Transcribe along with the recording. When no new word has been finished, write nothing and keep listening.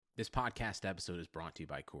This podcast episode is brought to you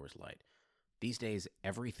by Coors Light. These days,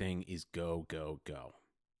 everything is go, go, go.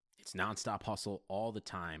 It's nonstop hustle all the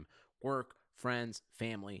time. Work, friends,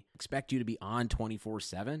 family expect you to be on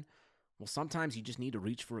 24/7. Well, sometimes you just need to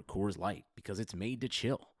reach for a Coors Light because it's made to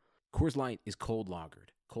chill. Coors Light is cold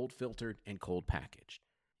lagered, cold filtered, and cold packaged.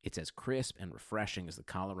 It's as crisp and refreshing as the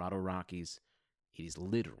Colorado Rockies. It is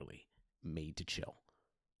literally made to chill.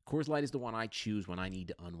 Coors Light is the one I choose when I need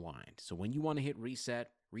to unwind. So when you want to hit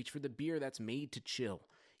reset, reach for the beer that's made to chill.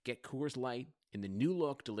 Get Coors Light in the new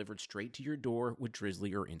look delivered straight to your door with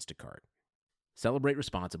Drizzly or Instacart. Celebrate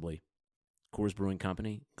responsibly. Coors Brewing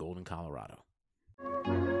Company, Golden, Colorado.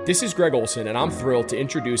 This is Greg Olson, and I'm thrilled to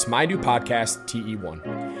introduce my new podcast, TE1.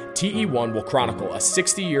 TE1 will chronicle a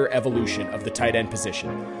 60-year evolution of the tight end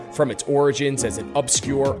position, from its origins as an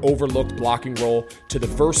obscure, overlooked blocking role to the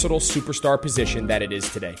versatile superstar position that it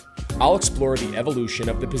is today. I'll explore the evolution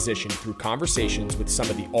of the position through conversations with some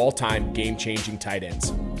of the all-time game-changing tight ends.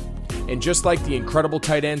 And just like the incredible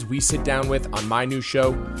tight ends we sit down with on my new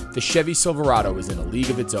show, the Chevy Silverado is in a league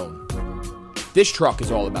of its own. This truck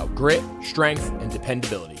is all about grit, strength, and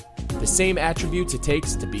dependability, the same attributes it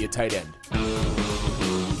takes to be a tight end.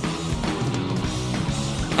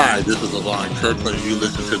 Hi, this is Alon Kirkland. You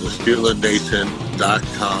listen to the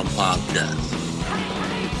SteelerNation.com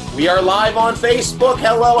podcast. We are live on Facebook.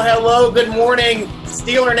 Hello, good morning,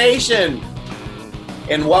 Steeler Nation.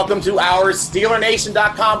 And welcome to our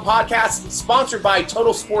SteelerNation.com podcast, sponsored by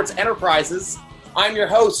Total Sports Enterprises. I'm your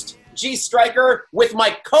host, G. Stryker, with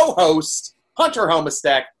my co-host, Hunter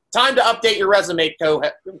Homesteck. Time to update your resume,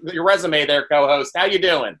 there, co-host. How you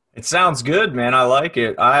doing? It sounds good, man. I like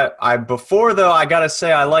it. Before though, I gotta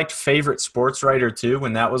say I liked Favorite Sports Writer too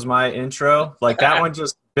when that was my intro. Like that one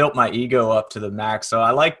just built my ego up to the max. So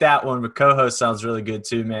I like that one. But co-host sounds really good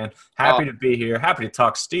too, man. Happy to be here. Happy to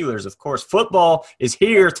talk Steelers, of course. Football is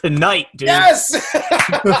here tonight, dude. Yes,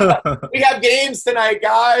 we have games tonight,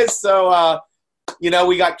 guys. So.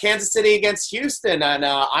 We got Kansas City against Houston, and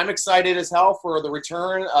I'm excited as hell for the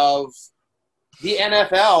return of the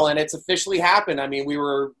NFL, and it's officially happened. I mean, we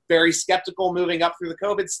were very skeptical moving up through the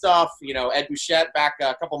COVID stuff. Ed Bouchette back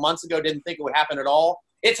a couple months ago didn't think it would happen at all.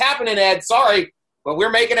 It's happening, Ed. Sorry, but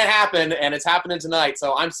we're making it happen, and it's happening tonight.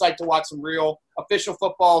 So I'm psyched to watch some real official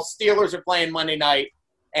football. Steelers are playing Monday night,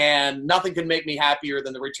 and nothing could make me happier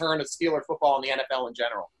than the return of Steeler football in the NFL in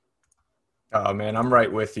general. Oh, man, I'm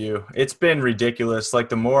right with you. It's been ridiculous. Like,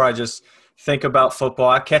 the more I just think about football,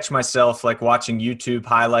 I catch myself, like, watching YouTube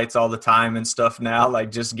highlights all the time and stuff now,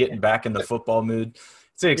 like, just getting back in the football mood.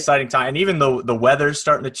 It's an exciting time. And even though the weather's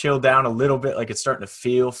starting to chill down a little bit, like, it's starting to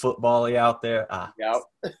feel football-y out there.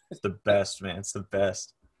 Yep. It's the best, man. It's the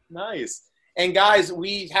best. Nice. And, guys,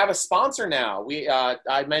 we have a sponsor now.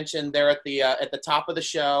 I mentioned there at the top of the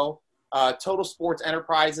show, Total Sports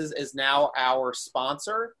Enterprises is now our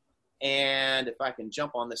sponsor. And if I can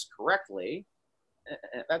jump on this correctly,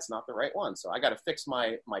 that's not the right one. So I got to fix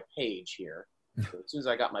my page here. So as soon as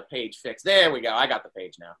I got my page fixed, there we go. I got the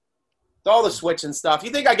page now. It's all the switching stuff. You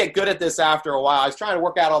think I get good at this after a while. I was trying to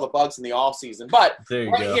work out all the bugs in the off season. But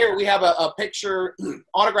here we have a picture,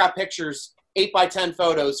 autograph pictures, 8x10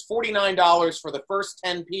 photos, $49 for the first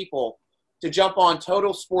 10 people to jump on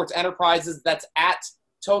Total Sports Enterprises. That's at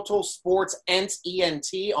Total Sports ENT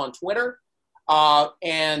on Twitter.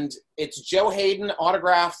 And it's Joe Hayden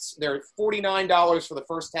autographs. They're $49 for the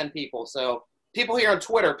first 10 people. So people here on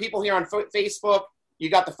Twitter, people here on Facebook, you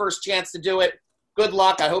got the first chance to do it. Good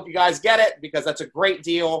luck. I hope you guys get it because that's a great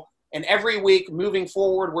deal. And every week moving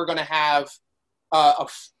forward, we're going to have a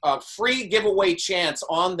free giveaway chance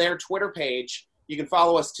on their Twitter page. You can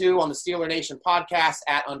follow us too on the Steeler Nation podcast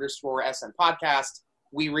 @_SN podcast.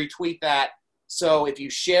 We retweet that. So if you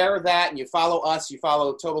share that and you follow us, you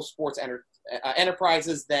follow Total Sports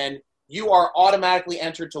Enterprises, then you are automatically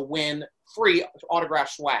entered to win free autograph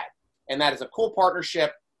swag. And that is a cool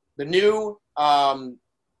partnership. The new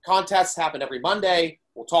contests happen every Monday.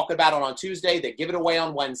 We'll talk about it on Tuesday. They give it away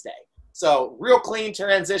on Wednesday. So real clean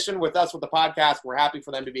transition with us with the podcast. We're happy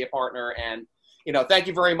for them to be a partner. And, thank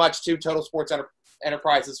you very much to Total Sports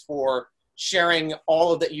Enterprises for sharing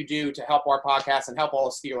all of that you do to help our podcast and help all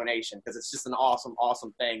of Steeler Nation, because it's just an awesome,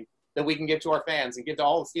 awesome thing that we can give to our fans and give to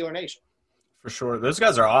all of Steeler Nation. For sure. Those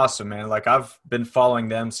guys are awesome, man. Like, I've been following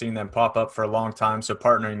them, seeing them pop up for a long time, so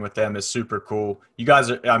partnering with them is super cool. You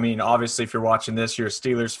guys are, obviously, if you're watching this, you're a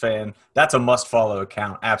Steelers fan. That's a must-follow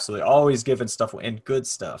account, absolutely. Always giving stuff and good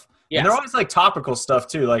stuff. Yes. And they're always, like, topical stuff,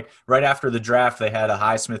 too. Like, right after the draft, they had a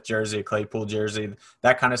Highsmith jersey, a Claypool jersey,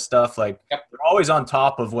 that kind of stuff. Like, They're always on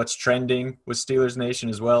top of what's trending with Steelers Nation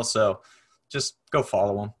as well, so just go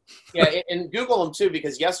follow them. Yeah, and Google them, too,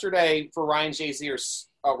 because yesterday for Ryan Shazier,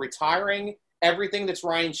 retiring, everything that's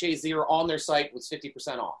Ryan Shazier on their site was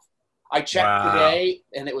 50% off. I checked Wow. today,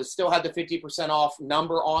 and it was still had the 50% off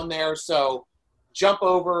number on there. So jump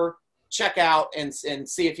over, check out, and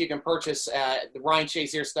see if you can purchase the Ryan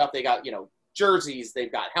Shazier stuff. They got, jerseys,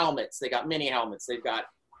 they've got helmets, they got mini helmets, they've got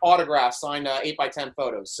autographs, signed 8x10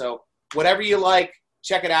 photos. So whatever you like,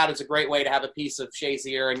 check it out. It's a great way to have a piece of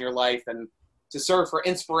Shazier in your life and to serve for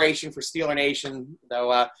inspiration for Steeler Nation,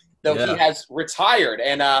 though he has retired.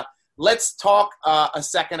 And let's talk a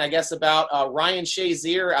second, I guess, about Ryan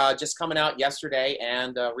Shazier just coming out yesterday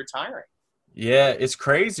and retiring. Yeah, it's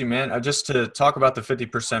crazy, man. Just to talk about the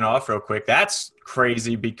 50% off real quick, that's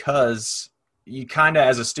crazy because you kind of,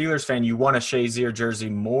 as a Steelers fan, you want a Shazier jersey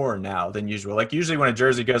more now than usual. Like usually when a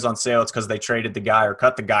jersey goes on sale, it's because they traded the guy or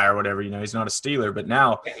cut the guy or whatever. He's not a Steeler. But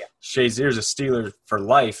now Shazier's a Steeler for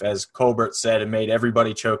life, as Colbert said, and made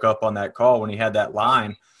everybody choke up on that call when he had that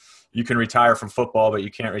line. You can retire from football, but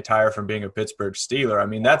you can't retire from being a Pittsburgh Steeler. I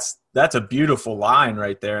mean, that's a beautiful line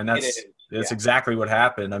right there, and that's exactly what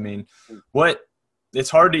happened. I mean,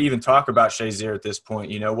 it's hard to even talk about Shazier at this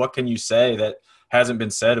point. What can you say that hasn't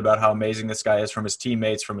been said about how amazing this guy is from his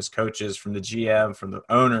teammates, from his coaches, from the GM, from the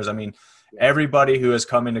owners? I mean, everybody who has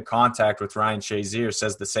come into contact with Ryan Shazier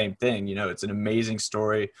says the same thing. It's an amazing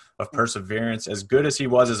story of perseverance. As good as he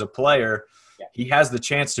was as a player, he has the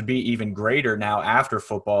chance to be even greater now after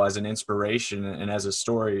football as an inspiration and as a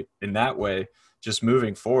story in that way, just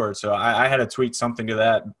moving forward. So I had to tweet something to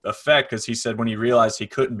that effect because he said when he realized he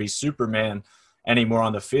couldn't be Superman anymore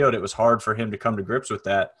on the field, it was hard for him to come to grips with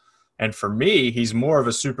that. And for me, he's more of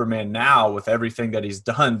a Superman now with everything that he's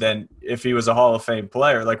done than if he was a Hall of Fame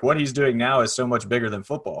player. Like what he's doing now is so much bigger than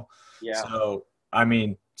football. Yeah. So, I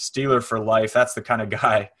mean, Steeler for life, that's the kind of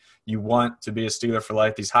guy you want to be a Steeler for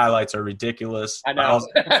life. These highlights are ridiculous. I know. I was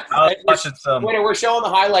watching some. We're showing the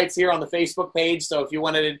highlights here on the Facebook page. So if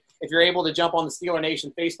you're able to jump on the Steeler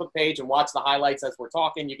Nation Facebook page and watch the highlights as we're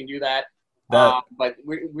talking, you can do that. But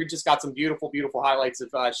we just got some beautiful, beautiful highlights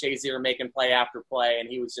of Shazier making play after play, and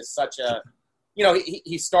he was just such a,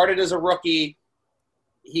 he started as a rookie,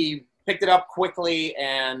 he picked it up quickly,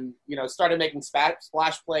 and started making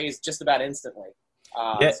splash plays just about instantly.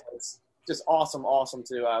 So it's just awesome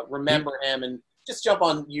to remember him, and just jump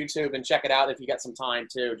on YouTube and check it out if you got some time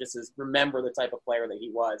too. Just to remember the type of player that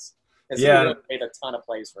he was, because he really made a ton of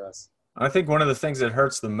plays for us. I think one of the things that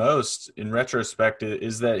hurts the most in retrospect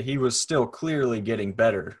is that he was still clearly getting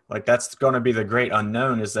better. Like that's going to be the great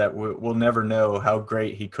unknown, is that we'll never know how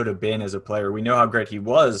great he could have been as a player. We know how great he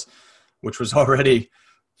was, which was already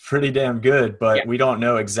pretty damn good, but we don't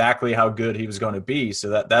know exactly how good he was going to be.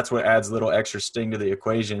 So that's what adds a little extra sting to the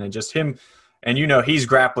equation, and just him. And, he's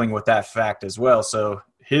grappling with that fact as well. So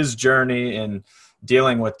his journey and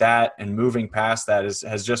dealing with that and moving past that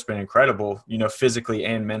has just been incredible, physically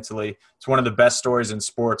and mentally. It's one of the best stories in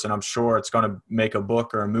sports, and I'm sure it's going to make a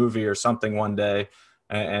book or a movie or something one day,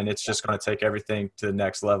 and it's just going to take everything to the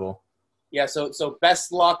next level. Yeah, so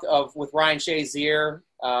best luck with Ryan Shazier.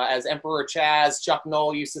 As Emperor Chaz, Chuck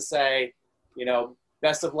Noll used to say,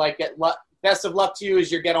 best of luck to you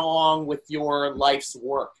as you get along with your life's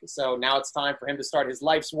work. So now it's time for him to start his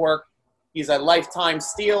life's work. He's a lifetime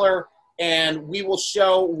Steeler. And we will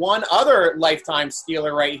show one other lifetime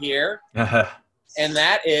Steeler right here, and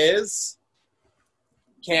that is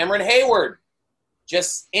Cameron Hayward.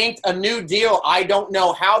 Just inked a new deal. I don't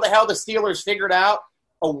know how the hell the Steelers figured out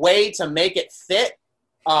a way to make it fit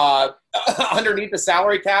underneath the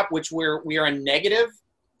salary cap, which we are in negative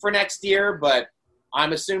for next year, but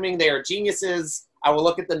I'm assuming they are geniuses. I will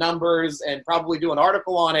look at the numbers and probably do an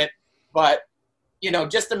article on it, but,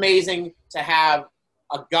 just amazing to have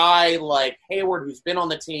a guy like Hayward, who's been on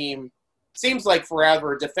the team, seems like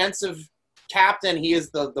forever, defensive captain. He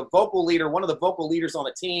is the vocal leader, one of the vocal leaders on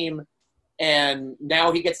the team. And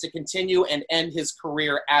now he gets to continue and end his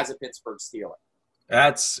career as a Pittsburgh Steeler.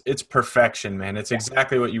 It's perfection, man. It's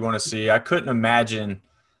exactly what you want to see. I can't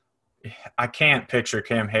picture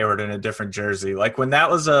Cam Hayward in a different jersey. Like when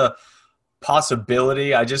that was a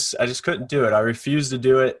possibility, I just couldn't do it. I refused to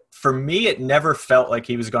do it. For me, it never felt like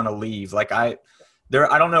he was going to leave. Like I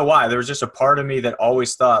don't know why. There was just a part of me that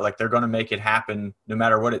always thought like they're going to make it happen no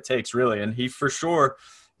matter what it takes, really. And he for sure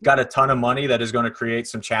got a ton of money that is going to create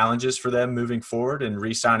some challenges for them moving forward and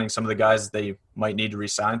re-signing some of the guys they might need to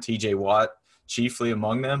re-sign, TJ Watt chiefly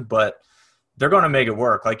among them. But they're going to make it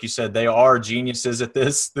work. Like you said, they are geniuses at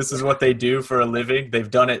this. This is what they do for a living. They've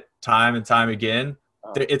done it time and time again.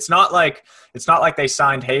 It's not like they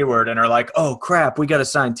signed Hayward and are like, oh crap, we got to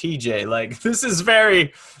sign TJ. Like this is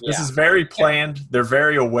very planned. They're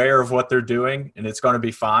very aware of what they're doing, and it's going to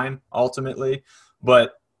be fine ultimately.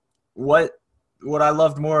 But what what I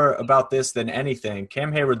loved more about this than anything,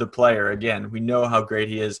 Cam Hayward, the player, again, we know how great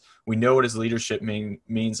he is. We know what his leadership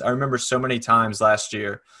means. I remember so many times last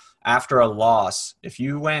year after a loss, if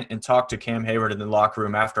you went and talked to Cam Hayward in the locker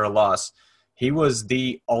room after a loss, he was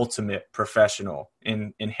the ultimate professional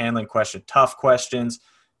in handling tough questions.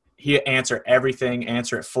 He answer everything,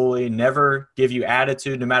 answer it fully, never give you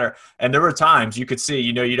attitude, no matter. And there were times you could see,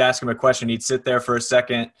 you'd ask him a question, he'd sit there for a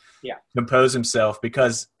second, compose himself,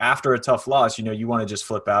 because after a tough loss, you want to just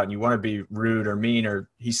flip out and you want to be rude or mean, or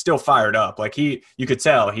he's still fired up. Like you could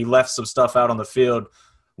tell he left some stuff out on the field,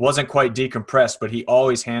 wasn't quite decompressed, but he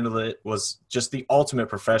always handled it, was just the ultimate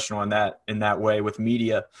professional in that way with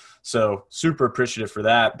media. So super appreciative for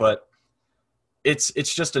that. But it's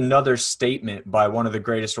just another statement by one of the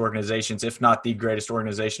greatest organizations, if not the greatest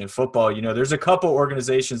organization in football. There's a couple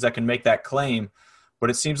organizations that can make that claim, but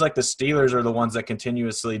it seems like the Steelers are the ones that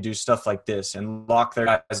continuously do stuff like this and lock their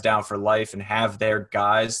guys down for life and have their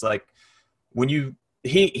guys. Like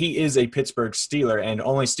he is a Pittsburgh Steeler, and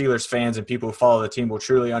only Steelers fans and people who follow the team will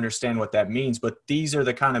truly understand what that means. But these are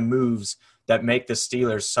the kind of moves that make the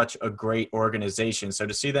Steelers such a great organization. So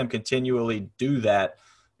to see them continually do that,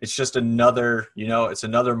 it's just another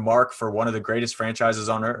mark for one of the greatest franchises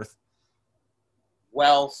on earth.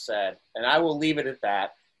 Well said. And I will leave it at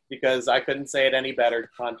that because I couldn't say it any better,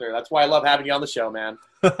 Hunter. That's why I love having you on the show, man.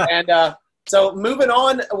 And so moving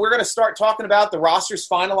on, we're going to start talking about the rosters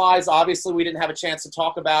finalized. Obviously, we didn't have a chance to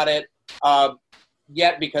talk about it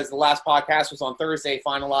yet because the last podcast was on Thursday,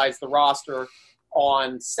 finalized the roster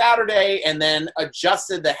on Saturday, and then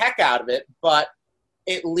adjusted the heck out of it. But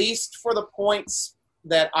at least for the points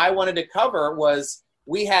that I wanted to cover was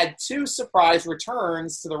we had two surprise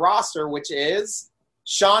returns to the roster, which is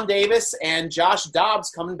Sean Davis and Josh Dobbs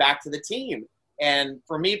coming back to the team. And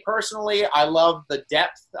for me personally, I love the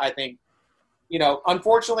depth. I think,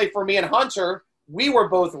 unfortunately for me and Hunter, we were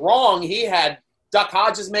both wrong. He had Duck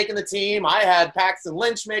Hodges making the team. I had Paxton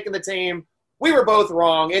Lynch making the team. We were both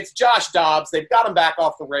wrong. It's Josh Dobbs. They've got him back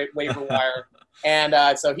off the waiver wire.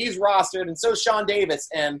 And so he's rostered, and so Sean Davis.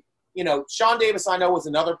 And, Sean Davis, I know, was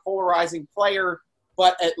another polarizing player,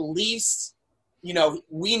 but at least,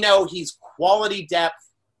 we know he's quality depth.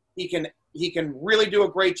 He can really do a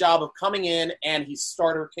great job of coming in, and he's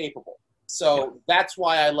starter capable. So that's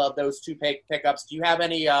why I love those two pickups. Do you have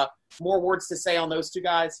any more words to say on those two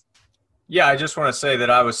guys? Yeah, I just want to say that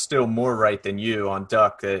I was still more right than you on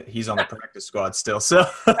Duck, that he's on the practice squad still. So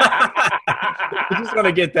I just want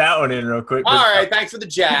to get that one in real quick. All right, thanks for the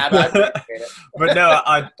jab. I appreciate it. But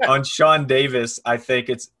no, on Sean Davis, I think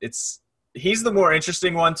he's the more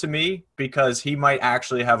interesting one to me because he might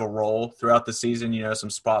actually have a role throughout the season, some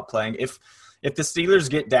spot playing. If the Steelers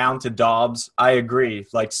get down to Dobbs, I agree.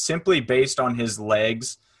 Like, simply based on his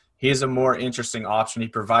legs, he is a more interesting option. He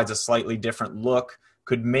provides a slightly different look,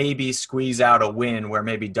 could maybe squeeze out a win where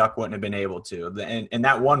maybe Duck wouldn't have been able to. And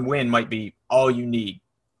that one win might be all you need.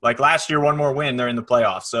 Like last year, one more win, they're in the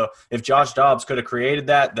playoffs. So if Josh Dobbs could have created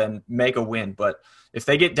that, then make a win. But if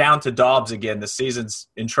they get down to Dobbs again, the season's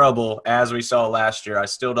in trouble, as we saw last year. I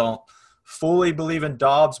still don't fully believe in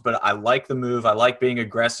Dobbs, but I like the move. I like being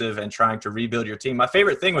aggressive and trying to rebuild your team. My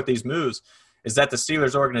favorite thing with these moves is that the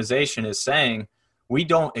Steelers organization is saying, we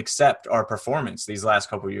don't accept our performance these last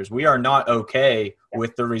couple of years. We are not okay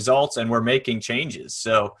with the results, and we're making changes.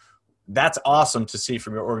 So that's awesome to see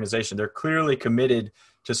from your organization. They're clearly committed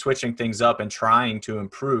to switching things up and trying to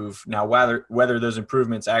improve. Now, whether those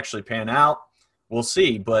improvements actually pan out, we'll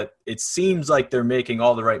see. But it seems like they're making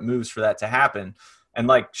all the right moves for that to happen. And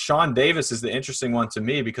like Sean Davis is the interesting one to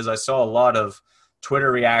me because I saw a lot of Twitter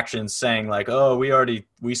reactions saying like, oh,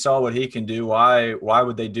 we saw what he can do. Why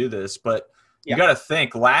would they do this? But you got to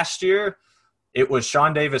think, last year it was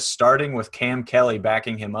Sean Davis starting with Cam Kelly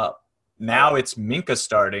backing him up. Now it's Minka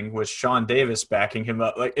starting with Sean Davis backing him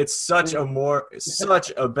up. Like, it's such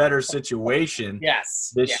a better situation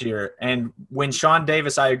this year. And when Sean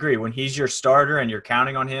Davis, I agree, when he's your starter and you're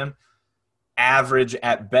counting on him, average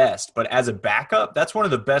at best. But as a backup, that's one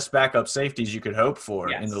of the best backup safeties you could hope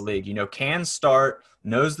for in the league. Can start,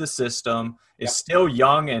 knows the system, is still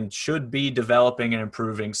young and should be developing and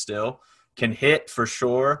improving still. Can hit for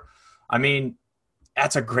sure. I mean,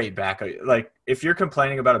 that's a great backup. Like, if you're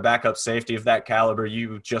complaining about a backup safety of that caliber,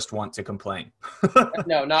 you just want to complain.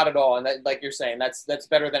 No, not at all. And that, like you're saying, that's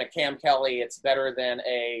better than a Cam Kelly. It's better than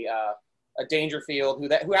a Dangerfield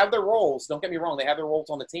who have their roles. Don't get me wrong; they have their roles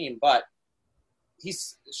on the team, but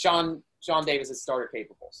he's Sean Davis is starter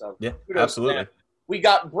capable. So yeah, absolutely. We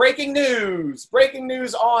got breaking news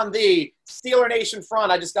on the Steeler Nation front.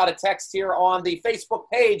 I just got a text here on the Facebook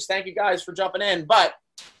page. Thank you guys for jumping in. But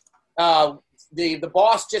the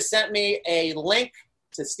boss just sent me a link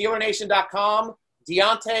to SteelerNation.com.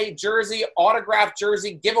 Deontay jersey, autographed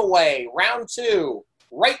jersey giveaway, round 2,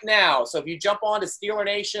 right now. So if you jump on to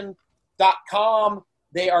SteelerNation.com,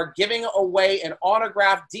 they are giving away an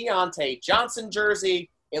autographed Deontay Johnson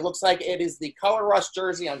jersey. It looks like it is the Color Rush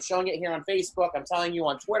jersey. I'm showing it here on Facebook. I'm telling you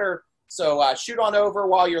on Twitter. So shoot on over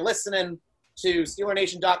while you're listening to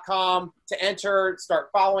SteelerNation.com to enter. Start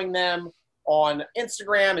following them on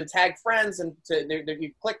Instagram and tag friends. And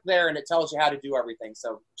you click there, and it tells you how to do everything.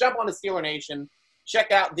 So jump on to Steeler Nation.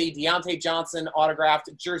 Check out the Deontay Johnson autographed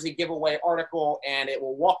jersey giveaway article, and it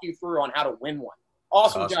will walk you through on how to win one.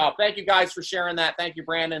 Awesome job. Thank you guys for sharing that. Thank you,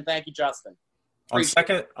 Brandon. Thank you, Justin. On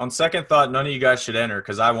second thought, none of you guys should enter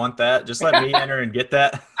because I want that. Just let me enter and get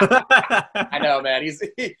that. I know, man. He's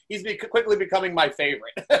quickly becoming my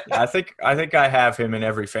favorite. I think I have him in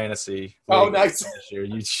every fantasy. Oh, nice. This year.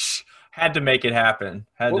 You had to make it happen.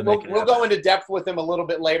 We'll go into depth with him a little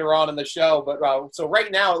bit later on in the show. But so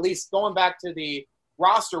right now, at least going back to the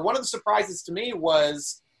roster, one of the surprises to me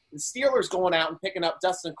was the Steelers going out and picking up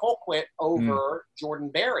Dustin Colquitt over Jordan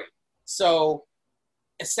Berry. So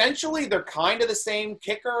essentially, they're kind of the same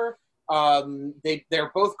kicker.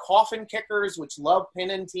 They're both coffin kickers, which love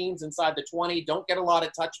pinning teams inside the 20. Don't get a lot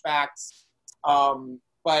of touchbacks.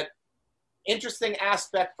 But interesting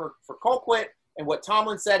aspect for Colquitt, and what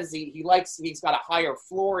Tomlin said is he's got a higher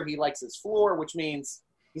floor. He likes his floor, which means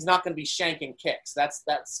he's not going to be shanking kicks. That's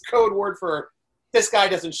code word for this guy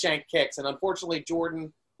doesn't shank kicks. And unfortunately,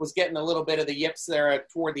 Jordan was getting a little bit of the yips there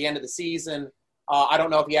toward the end of the season. I don't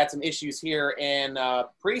know if he had some issues here in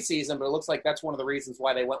preseason, but it looks like that's one of the reasons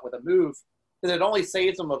why they went with a move, because it only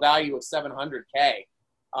saves them a value of $700K.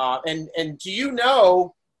 And do you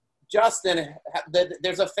know, Justin, that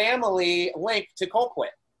there's a family link to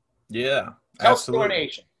Colquitt? Yeah, Tell absolutely. Steeler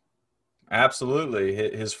Nation. Absolutely.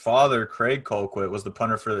 His father, Craig Colquitt, was the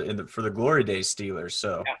punter for the Glory Days Steelers.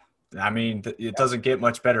 So, I mean, it doesn't get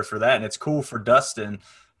much better for that, and it's cool for Dustin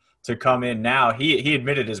to come in now. He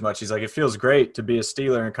admitted as much. He's like, it feels great to be a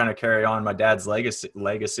Steeler and kind of carry on my dad's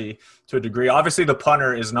legacy to a degree. Obviously, the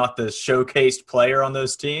punter is not the showcased player on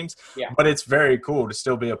those teams, but it's very cool to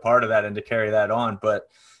still be a part of that and to carry that on. But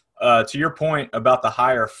to your point about the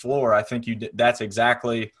higher floor, I think that's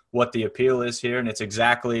exactly what the appeal is here, and it's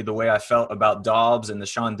exactly the way I felt about Dobbs and the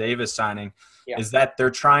Sean Davis signing, is that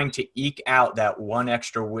they're trying to eke out that one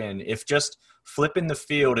extra win. If just flipping the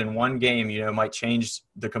field in one game, might change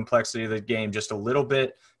the complexity of the game just a little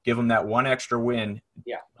bit, give them that one extra win.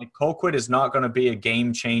 Yeah. Like Colquitt is not going to be a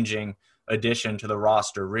game-changing addition to the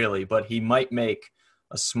roster, really, but he might make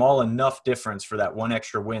a small enough difference for that one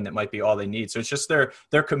extra win that might be all they need. So it's just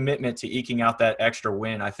their commitment to eking out that extra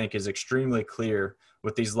win, I think, is extremely clear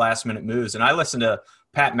with these last-minute moves. And I listened to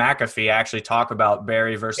Pat McAfee actually talk about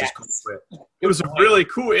Berry versus Colquitt. It was a really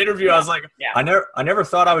cool interview. I was like, I never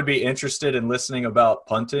thought I would be interested in listening about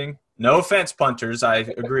punting. No offense, punters. I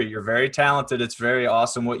agree. You're very talented. It's very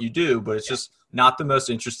awesome what you do, but it's just not the most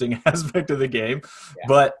interesting aspect of the game. Yeah.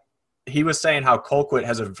 But he was saying how Colquitt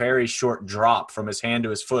has a very short drop from his hand to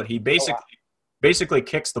his foot. He basically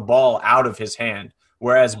kicks the ball out of his hand,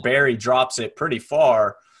 whereas Berry drops it pretty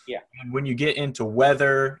far. Yeah. And when you get into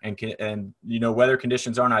weather and weather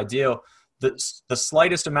conditions aren't ideal, the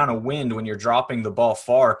slightest amount of wind when you're dropping the ball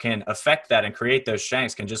far can affect that and create those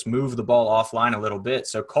shanks, can just move the ball offline a little bit.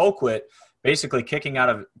 So Colquitt basically kicking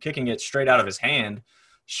it straight out of his hand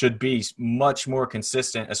should be much more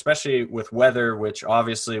consistent, especially with weather, which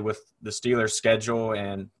obviously with the Steelers' schedule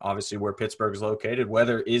and obviously where Pittsburgh is located,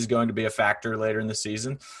 weather is going to be a factor later in the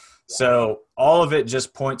season. So all of it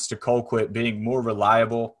just points to Colquitt being more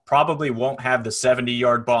reliable. Probably won't have the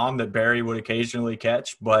 70-yard bomb that Berry would occasionally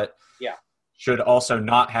catch, but should also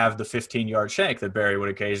not have the 15-yard shank that Berry would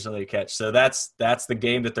occasionally catch. So that's the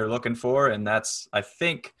game that they're looking for, and that's, I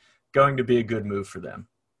think, going to be a good move for them.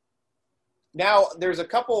 Now, there's a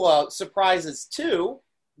couple of surprises, too,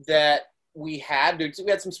 that we had.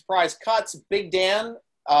 We had some surprise cuts. Big Dan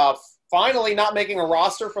finally not making a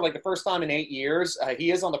roster for like the first time in 8 years.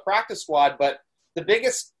 He is on the practice squad, but the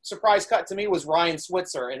biggest surprise cut to me was Ryan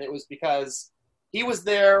Switzer, and it was because he was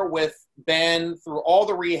there with Ben through all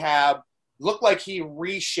the rehab. Looked like he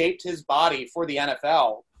reshaped his body for the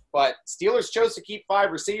NFL, but Steelers chose to keep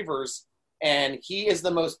 5 receivers, and he is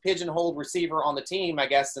the most pigeonholed receiver on the team, I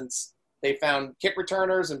guess, since they found kick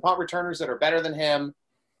returners and punt returners that are better than him,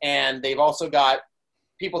 and they've also got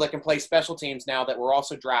people that can play special teams now that were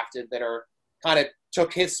also drafted that are kind of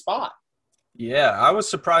took his spot. Yeah, I was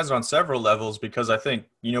surprised on several levels because I think,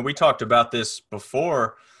 we talked about this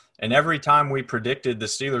before, And every time we predicted the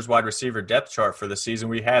Steelers wide receiver depth chart for the season,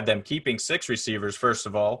 we had them keeping 6 receivers, first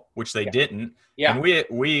of all, which they didn't. Yeah. And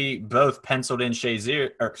we both penciled in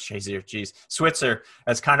Switzer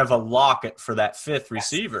as kind of a lock for that 5th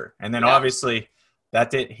receiver. And then obviously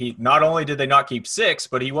he not only did they not keep 6,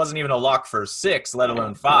 but he wasn't even a lock for 6, let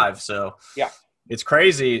alone 5. So it's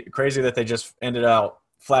crazy that they just ended out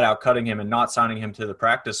flat out cutting him and not signing him to the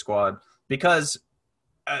practice squad, because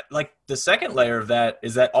like the second layer of that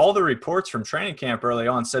is that all the reports from training camp early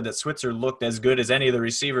on said that Switzer looked as good as any of the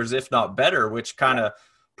receivers, if not better, which kind of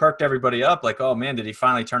perked everybody up. Like, oh man, did he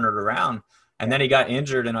finally turn it around? And then he got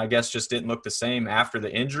injured and I guess just didn't look the same after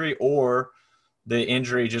the injury, or the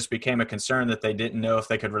injury just became a concern that they didn't know if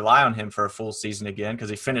they could rely on him for a full season again, because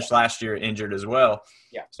he finished last year injured as well.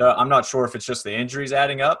 Yeah. So I'm not sure if it's just the injuries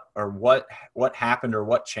adding up or what happened or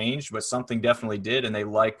what changed, but something definitely did, and they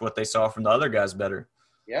liked what they saw from the other guys better.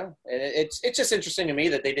 Yeah, it's just interesting to me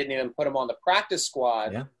that they didn't even put him on the practice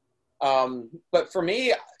squad. Yeah. But for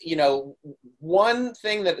me,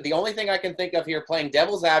 the only thing I can think of here, playing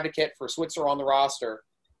devil's advocate for Switzer on the roster,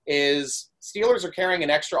 is Steelers are carrying an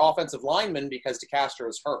extra offensive lineman because DeCastro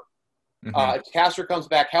is hurt. Mm-hmm. If DeCastro comes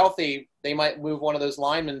back healthy, they might move one of those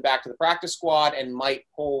linemen back to the practice squad and might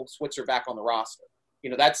pull Switzer back on the roster.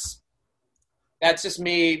 That's just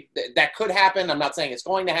me. That could happen. I'm not saying it's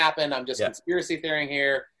going to happen. I'm just conspiracy theorying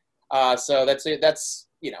here. So that's it.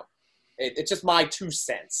 It's just my 2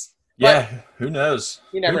 cents. Yeah, who knows?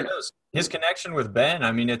 You never know. His connection with Ben,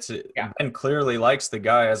 I mean, Ben clearly likes the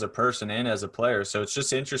guy as a person and as a player, so it's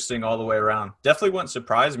just interesting all the way around. Definitely wouldn't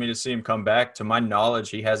surprise me to see him come back. To my knowledge,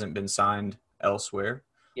 he hasn't been signed elsewhere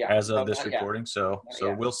as of this recording, so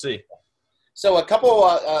we'll see. So a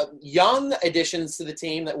couple young additions to the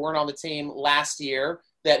team that weren't on the team last year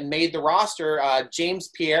that made the roster. James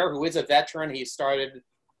Pierre, who is a veteran, he started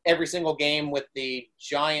every single game with the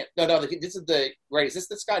Giant. This is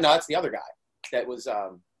this guy? No, that's the other guy. That was.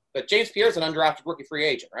 But James Pierre is an undrafted rookie free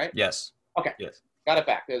agent, right? Yes. Okay. Yes. Got it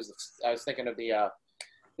back. I was thinking of the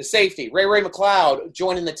safety. Ray McLeod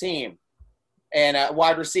joining the team, and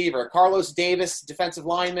wide receiver Carlos Davis, defensive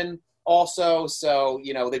lineman. Also, so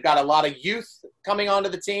they've got a lot of youth coming onto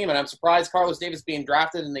the team, and I'm surprised Carlos Davis being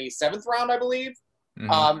drafted in the 7th round, I believe.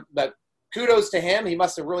 Mm-hmm. But kudos to him; he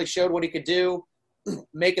must have really showed what he could do,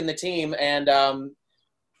 making the team. And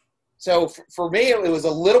so for me, it was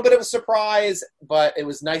a little bit of a surprise, but it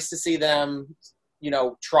was nice to see them,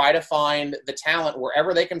 try to find the talent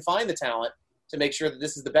wherever they can find the talent to make sure that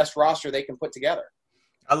this is the best roster they can put together.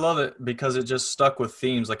 I love it because it just stuck with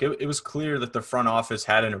themes. Like it was clear that the front office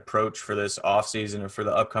had an approach for this offseason or for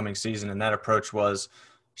the upcoming season, and that approach was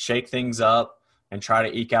shake things up and try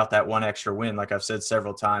to eke out that one extra win. Like I've said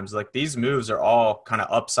several times, like these moves are all kind of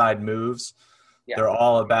upside moves. Yeah. They're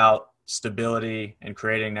all about stability and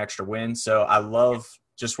creating an extra win. So I love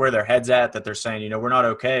just where their head's at, that they're saying, we're not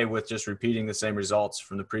okay with just repeating the same results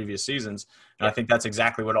from the previous seasons. And I think that's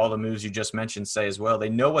exactly what all the moves you just mentioned say as well. They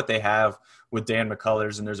know what they have with Dan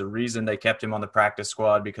McCullers, and there's a reason they kept him on the practice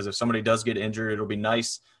squad, because if somebody does get injured, it'll be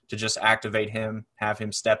nice to just activate him, have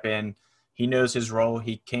him step in. He knows his role.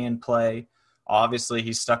 He can play. Obviously,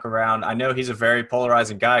 he's stuck around. I know he's a very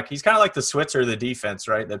polarizing guy. He's kind of like the Switzer of the defense,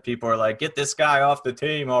 right? That people are like, get this guy off the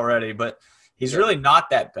team already. But he's really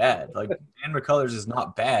not that bad. Like, Dan McCullers is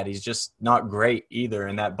not bad. He's just not great either,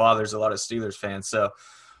 and that bothers a lot of Steelers fans. So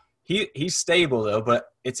he's stable, though,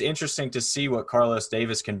 but it's interesting to see what Carlos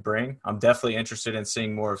Davis can bring. I'm definitely interested in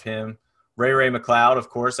seeing more of him. Ray McLeod, of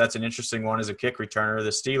course, that's an interesting one as a kick returner.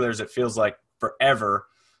 The Steelers, it feels like forever,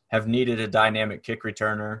 have needed a dynamic kick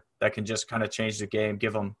returner that can just kind of change the game,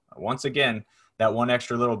 give them, once again, that one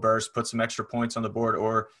extra little burst, put some extra points on the board,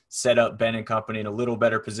 or set up Ben and company in a little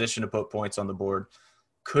better position to put points on the board.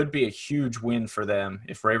 Could be a huge win for them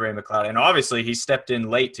if Ray McLeod, and obviously he stepped in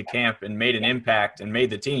late to camp and made an impact and made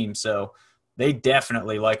the team, so they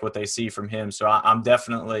definitely like what they see from him. So I'm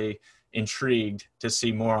definitely intrigued to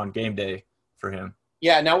see more on game day for him.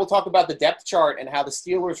 Yeah, now we'll talk about the depth chart and how the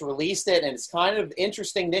Steelers released it, and it's kind of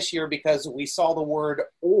interesting this year because we saw the word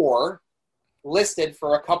 "or" listed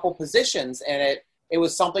for a couple positions, and it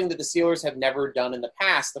was something that the Steelers have never done in the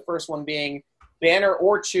past. The first one being Banner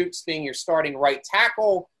or Chooks being your starting right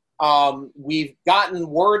tackle. We've gotten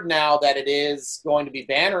word now that it is going to be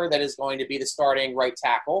Banner that is going to be the starting right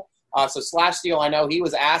tackle. So Slash Steel, I know he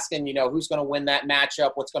was asking, who's going to win that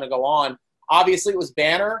matchup, what's going to go on. Obviously, it was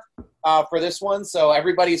Banner for this one, so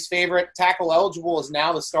everybody's favorite tackle eligible is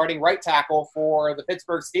now the starting right tackle for the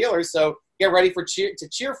Pittsburgh Steelers. So get ready to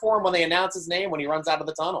cheer for him when they announce his name when he runs out of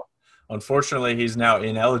the tunnel. Unfortunately, he's now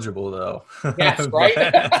ineligible, though. Yes, right?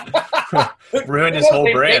 ruin his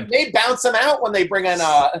whole brand. They bounce him out when they bring in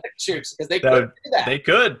Chooks because they could do that. They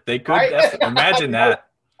could right? definitely. Imagine that.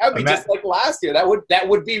 That would be just like last year. That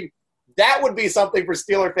would be something for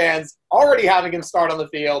Steeler fans already having him start on the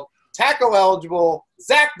field. Tackle eligible,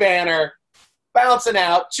 Zach Banner bouncing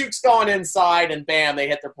out, Chooks going inside, and bam, they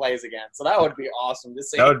hit their plays again. So that would be awesome to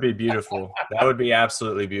see. That would be beautiful. That would be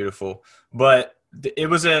absolutely beautiful. But it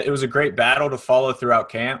was a great battle to follow throughout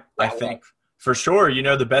camp. I think for sure,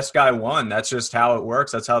 the best guy won. That's just how it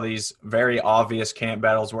works. That's how these very obvious camp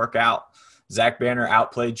battles work out. Zach Banner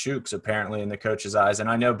outplayed Chooks apparently in the coach's eyes, and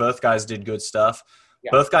I know both guys did good stuff.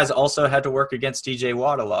 Yeah. Both guys also had to work against TJ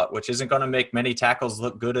Watt a lot, which isn't going to make many tackles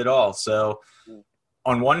look good at all. So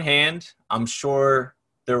on one hand, I'm sure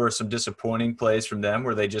there were some disappointing plays from them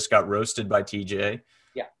where they just got roasted by TJ.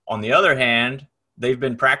 Yeah. On the other hand, they've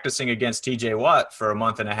been practicing against TJ Watt for a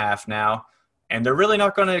month and a half now, and they're really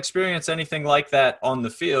not going to experience anything like that on the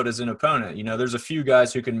field as an opponent. There's a few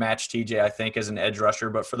guys who can match TJ, I think, as an edge rusher,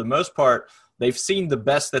 but for the most part, they've seen the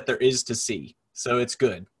best that there is to see. So it's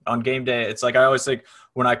good. On game day, it's like I always think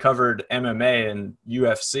when I covered MMA and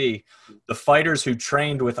UFC, the fighters who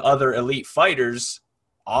trained with other elite fighters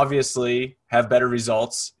obviously have better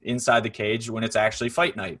results inside the cage when it's actually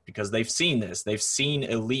fight night because they've seen this. They've seen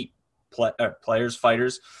elite players,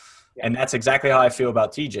 fighters, and that's exactly how I feel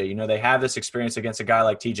about TJ. They have this experience against a guy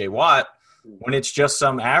like TJ Watt. When it's just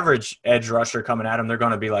some average edge rusher coming at him, they're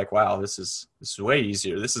going to be like, wow, this is way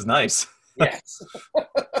easier. This is nice. Yes.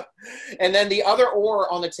 And then the other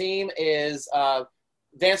oar on the team is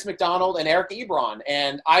Vance McDonald and Eric Ebron.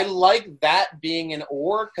 And I like that being an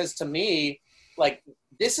oar because to me, like,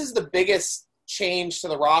 this is the biggest change to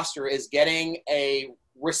the roster is getting a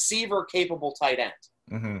receiver-capable tight end.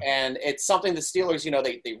 Mm-hmm. And it's something the Steelers,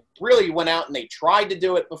 they really went out and they tried to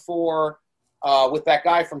do it before with that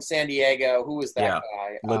guy from San Diego. Who was that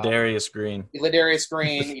guy? Ladarius Green. Ladarius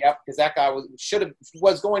Green, yep, because that guy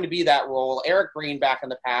was going to be that role. Eric Green back in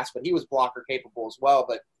the past, but he was blocker capable as well.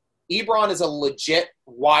 But Ebron is a legit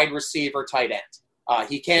wide receiver tight end.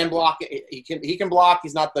 He can block. He can block.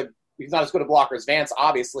 He's not as good a blocker as Vance,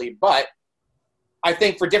 obviously, but I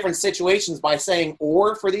think for different situations, by saying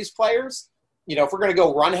or for these players, if we're going to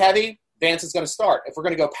go run heavy, Vance is going to start. If we're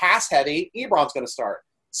going to go pass heavy, Ebron's going to start.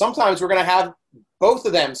 Sometimes we're going to have both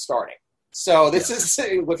of them starting. So this is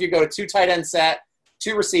if you go to two tight end set,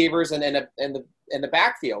 two receivers, and in the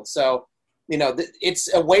backfield. So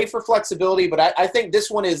it's a way for flexibility, but I think this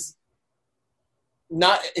one is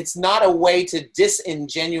not. It's not a way to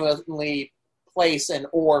disingenuously place an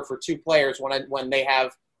or for two players when they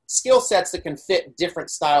have skill sets that can fit different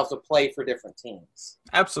styles of play for different teams.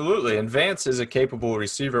 Absolutely. And Vance is a capable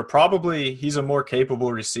receiver. Probably he's a more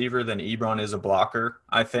capable receiver than Ebron is a blocker,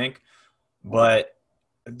 I think. But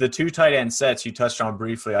the two tight end sets you touched on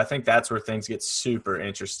briefly, I think that's where things get super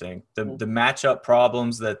interesting. The matchup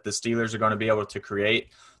problems that the Steelers are going to be able to create,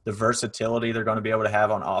 the versatility they're going to be able to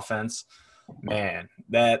have on offense. Man,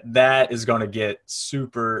 that is going to get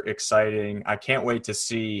super exciting. I can't wait to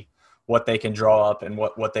see what they can draw up and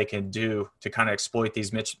what they can do to kind of exploit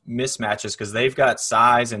these mismatches because they've got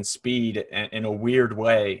size and speed in a weird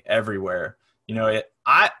way everywhere.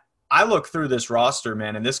 I look through this roster,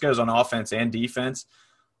 man, and this goes on offense and defense.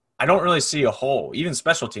 I don't really see a hole. Even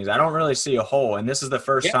special teams, I don't really see a hole. And this is the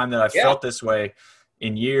first time that I've felt this way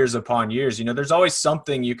in years upon years. There's always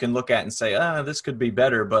something you can look at and say, this could be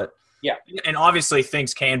better. But and obviously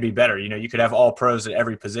things can be better. You could have all pros at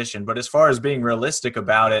every position. But as far as being realistic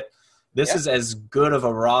about it, this is as good of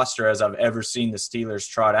a roster as I've ever seen the Steelers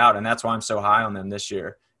trot out, and that's why I'm so high on them this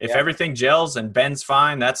year. If everything gels and Ben's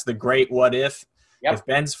fine, that's the great what if. Yep. If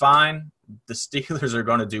Ben's fine, the Steelers are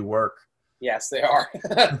going to do work. Yes, they are.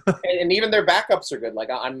 And even their backups are good. Like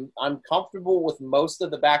I'm comfortable with most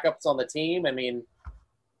of the backups on the team. I mean,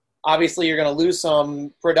 obviously you're going to lose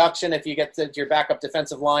some production if you get to your backup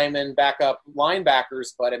defensive linemen, backup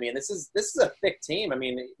linebackers. But I mean, this is a thick team. I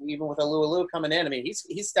mean, even with Alu coming in, I mean,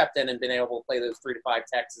 he's stepped in and been able to play those 3 to 5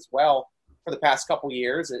 techs as well for the past couple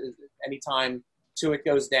years. Anytime Tuitt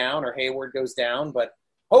goes down or Hayward goes down, but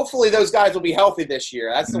hopefully those guys will be healthy this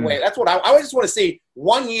year. That's the way. That's what I just want to see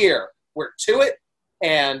 1 year where Tuitt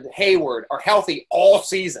and Hayward are healthy all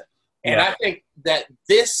season. And I think that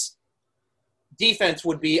this defense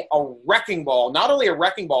would be a wrecking ball. Not only a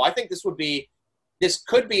wrecking ball, I think this could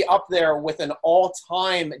be up there with an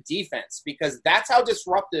all-time defense because that's how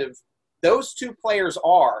disruptive those two players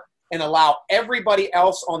are and allow everybody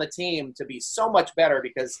else on the team to be so much better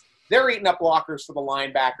because they're eating up blockers for the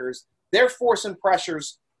linebackers. They're forcing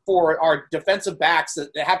pressures for our defensive backs that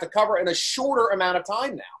they have to cover in a shorter amount of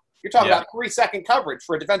time now. You're talking about 3-second coverage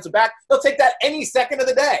for a defensive back. They'll take that any second of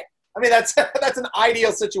the day. I mean, that's an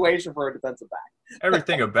ideal situation for a defensive back.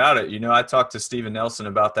 Everything about it. I talked to Steven Nelson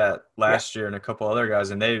about that last year and a couple other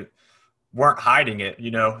guys, and they weren't hiding it.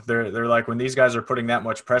 They're like, when these guys are putting that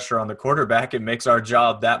much pressure on the quarterback, it makes our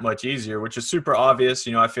job that much easier, which is super obvious.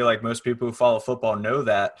 I feel like most people who follow football know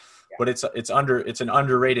that, but it's an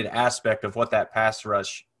underrated aspect of what that pass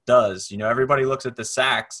rush does. Everybody looks at the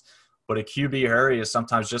sacks, but a QB hurry is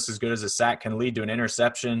sometimes just as good as a sack. Can lead to an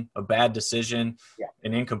interception, a bad decision,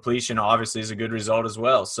 an incompletion obviously is a good result as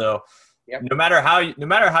well. So no matter how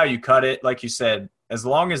you cut it, like you said, as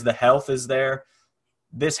long as the health is there,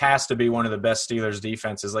 this has to be one of the best Steelers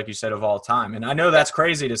defenses, like you said, of all time. And I know that's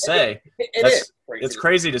crazy to say. It's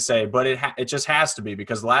crazy to say, but it just has to be,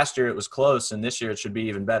 because last year it was close and this year it should be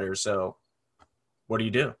even better. So what do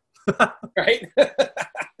you do? Right.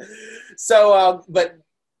 So, but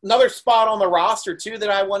another spot on the roster too that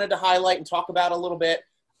I wanted to highlight and talk about a little bit.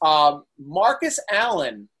 Marcus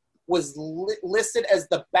Allen was listed as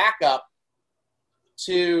the backup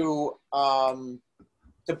to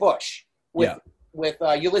Bush with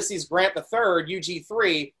Ulysses Grant III,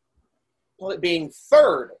 UG3, being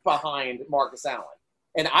third behind Marcus Allen.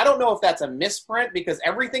 And I don't know if that's a misprint, because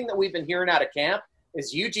everything that we've been hearing out of camp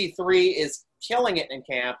is UG3 is killing it in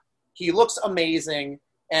camp. He looks amazing,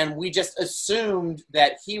 and we just assumed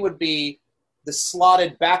that he would be the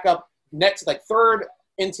slotted backup next, like third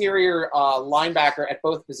interior linebacker at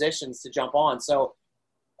both positions to jump on. So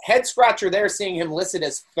head scratcher there, seeing him listed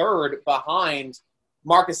as third behind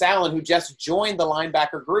Marcus Allen, who just joined the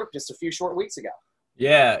linebacker group just a few short weeks ago.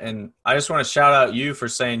 Yeah, and I just want to shout out you for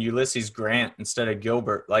saying Ulysses Grant instead of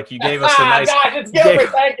Gilbert. Like, you gave us a nice gosh, it's Gilbert,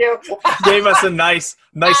 thank you. Gave us a nice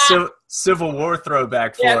Civil War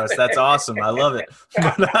throwback for us. That's awesome. I love it.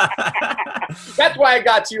 That's why I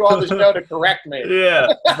got you on the show to correct me. Yeah,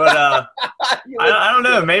 but I don't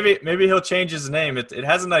know. Maybe he'll change his name. It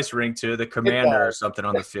has a nice ring to it, the Commander or something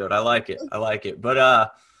on the field. I like it.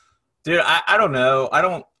 But dude, I don't know. I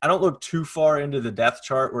don't look too far into the depth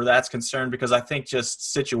chart where that's concerned, because I think just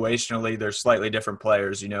situationally they're slightly different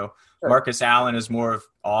players. Sure. Marcus Allen is more of,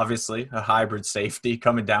 obviously, a hybrid safety,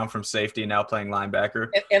 coming down from safety and now playing linebacker.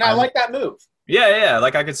 And I like that move. Yeah.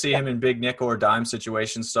 Like, I could see him in big nickel or dime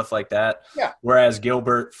situations, stuff like that. Yeah. Whereas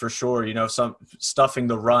Gilbert, for sure, some stuffing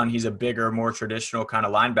the run, he's a bigger, more traditional kind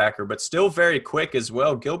of linebacker, but still very quick as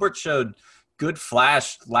well. Gilbert showed good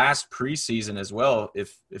flash last preseason as well.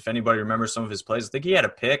 If anybody remembers some of his plays, I think he had a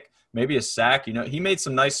pick, maybe a sack. He made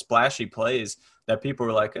some nice splashy plays that people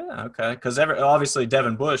were like, okay. Because obviously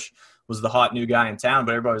Devin Bush was the hot new guy in town,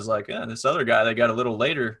 but everybody was like, this other guy they got a little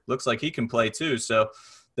later looks like he can play too. So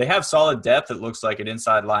they have solid depth, it looks like, at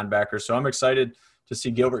inside linebacker. So I'm excited to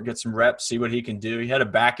see Gilbert get some reps, see what he can do. He had a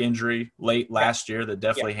back injury late last year that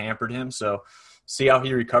definitely hampered him. So see how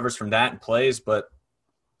he recovers from that and plays. But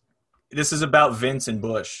this is about Vince and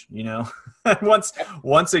Bush,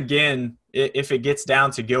 Once again, if it gets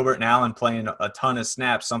down to Gilbert and Allen playing a ton of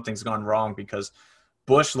snaps, something's gone wrong, because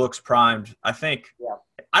Bush looks primed. I think,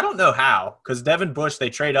 I don't know how, because Devin Bush, they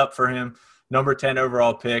trade up for him, number 10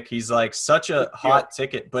 overall pick. He's like such a hot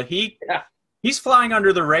ticket, but he's flying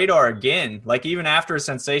under the radar again. Like, even after a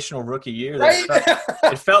sensational rookie year, right?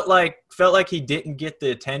 It felt like he didn't get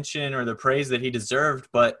the attention or the praise that he deserved,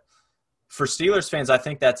 but for Steelers fans, I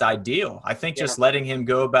think that's ideal. I think just letting him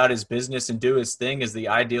go about his business and do his thing is the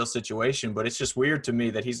ideal situation. But it's just weird to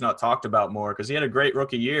me that he's not talked about more, because he had a great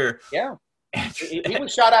rookie year. Yeah. He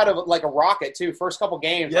was shot out of like a rocket, too. First couple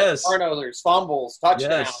games. Yes. Like turnovers, fumbles,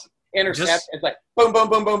 touchdowns, interceptions. Like boom, boom,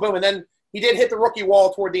 boom, boom, boom. And then he did hit the rookie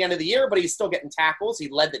wall toward the end of the year, but he's still getting tackles. He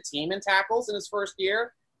led the team in tackles in his first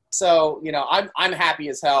year. So, I'm happy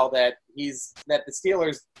as hell that the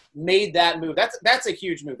Steelers made that move. That's a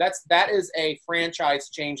huge move. That is a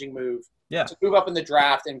franchise-changing move. Yeah. To move up in the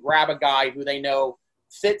draft and grab a guy who they know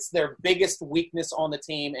fits their biggest weakness on the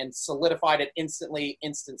team and solidified it instantly,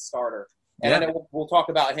 instant starter. And I know we'll talk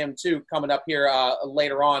about him too coming up here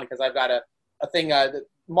later on, because I've got a thing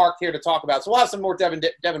marked here to talk about. So we'll have some more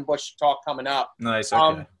Devin Bush talk coming up. Nice.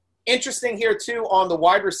 Okay. Interesting here too on the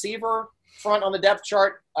wide receiver front on the depth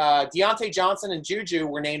chart. Deontay Johnson and Juju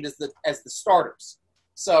were named as the starters.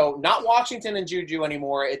 So not Washington and Juju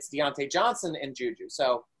anymore. It's Deontay Johnson and Juju.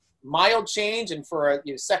 So mild change, and for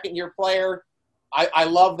a second-year player, I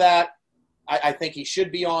love that. I think he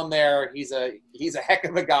should be on there. He's a heck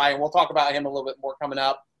of a guy, and we'll talk about him a little bit more coming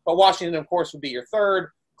up. But Washington, of course, would be your third.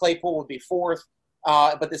 Claypool would be fourth.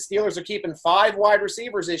 But the Steelers are keeping 5 wide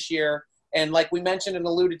receivers this year, and like we mentioned and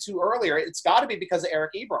alluded to earlier, it's got to be because of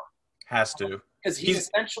Eric Ebron. Has to. Because he's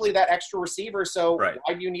essentially that extra receiver. So right.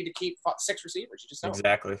 why do you need to keep 6 receivers? You just don't.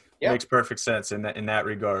 Exactly. Yeah. Makes perfect sense in that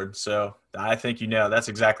regard. So I think that's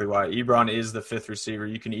exactly why. Ebron is the 5th receiver.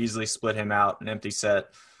 You can easily split him out, an empty set.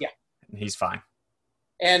 Yeah. And he's fine.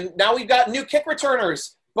 And now we've got new kick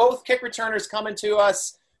returners. Both kick returners coming to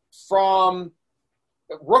us from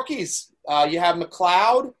rookies. You have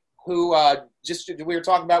McLeod, who we were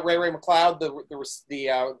talking about Ray McLeod,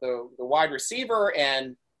 the wide receiver,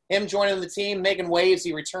 and him joining the team, making waves.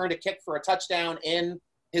 He returned a kick for a touchdown in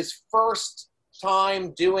his first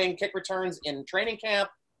time doing kick returns in training camp.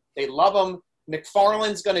 They love him.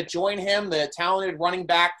 McFarland's going to join him, the talented running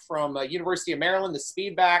back from University of Maryland, the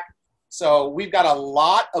speed back. So we've got a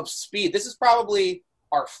lot of speed. This is probably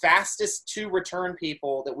our fastest 2 return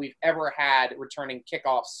people that we've ever had returning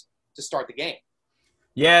kickoffs to start the game.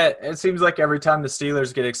 Yeah, it seems like every time the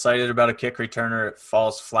Steelers get excited about a kick returner, it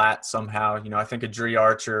falls flat somehow. I think of Dree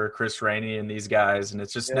Archer, Chris Rainey, and these guys, and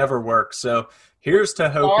it just never works. So here's to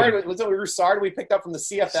hoping. Was it Roussard we picked up from the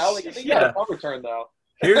CFL? I think he had a punt return, though.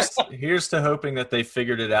 Here's to hoping that they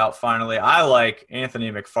figured it out finally. I like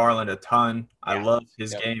Anthony McFarland a ton. I love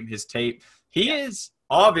his game, his tape. He's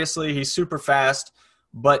super fast,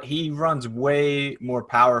 but he runs way more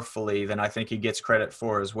powerfully than I think he gets credit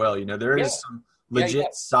for as well. There is some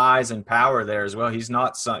legit size and power there as well. He's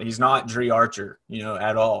not Dree Archer,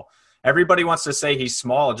 at all. Everybody wants to say he's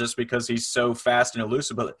small just because he's so fast and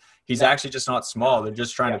elusive, but he's actually just not small. They're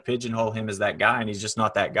just trying to pigeonhole him as that guy, and he's just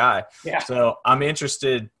not that guy. Yeah. So I'm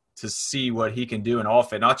interested to see what he can do in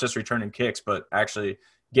offense, not just returning kicks, but actually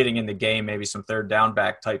getting in the game, maybe some third down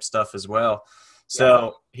back type stuff as well.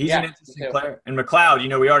 So he's an interesting player. And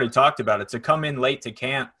McLeod, we already talked about it. To come in late to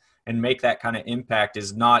camp and make that kind of impact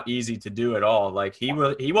is not easy to do at all. Like he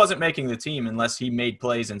wasn't making the team unless he made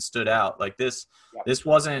plays and stood out. Like this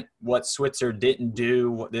wasn't what Switzer didn't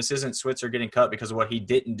do. This isn't Switzer getting cut because of what he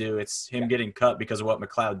didn't do. It's him getting cut because of what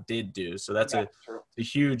McLeod did do. So that's a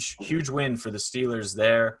huge win for the Steelers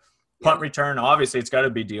there. Punt return, obviously it's got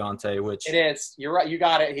to be Deontay, which it is. You're right. You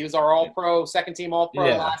got it. He was our all-pro, second-team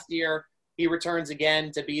all-pro last year. He returns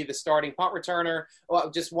again to be the starting punt returner. Well,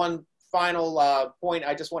 just one final point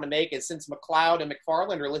I just want to make is since McLeod and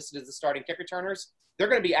McFarland are listed as the starting kick returners, they're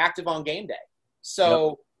going to be active on game day.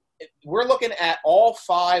 So we're looking at all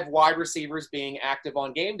 5 wide receivers being active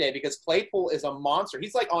on game day because Claypool is a monster.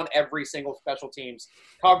 He's like on every single special teams,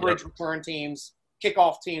 coverage, return teams,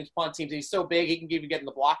 kickoff teams, punt teams. He's so big he can even get in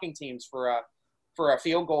the blocking teams for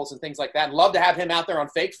field goals and things like that. And love to have him out there on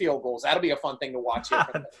fake field goals. That'll be a fun thing to watch.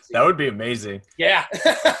 That would be amazing. Yeah.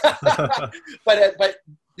 But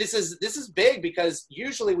this is big because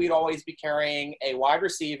usually we'd always be carrying a wide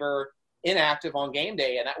receiver inactive on game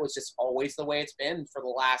day, and that was just always the way it's been for the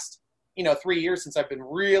last 3 years since I've been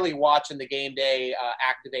really watching the game day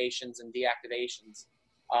activations and deactivations.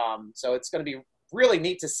 So it's going to be really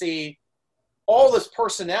neat to see all this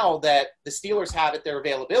personnel that the Steelers have at their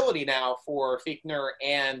availability now for Fichtner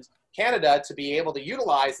and Canada to be able to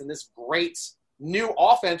utilize in this great new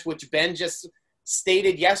offense, which Ben just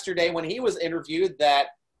stated yesterday when he was interviewed that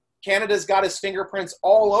Canada's got his fingerprints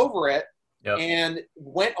all over it, and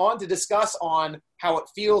went on to discuss on how it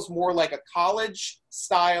feels more like a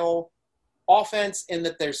college-style offense in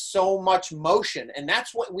that there's so much motion, and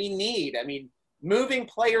that's what we need. I mean, moving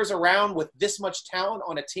players around with this much talent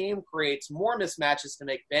on a team creates more mismatches to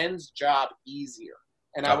make Ben's job easier,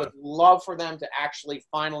 and I would love for them to actually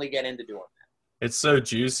finally get into doing that. It's so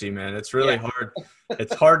juicy, man. It's really hard.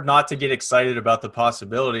 It's hard not to get excited about the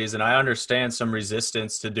possibilities. And I understand some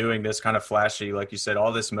resistance to doing this kind of flashy, like you said,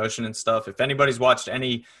 all this motion and stuff. If anybody's watched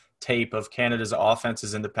any tape of Canada's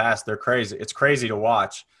offenses in the past, they're crazy. It's crazy to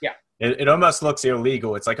watch. Yeah. It almost looks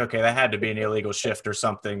illegal. It's like, okay, that had to be an illegal shift or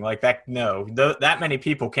something like that. No, that many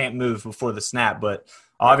people can't move before the snap, but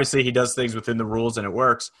obviously he does things within the rules and it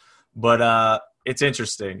works. But it's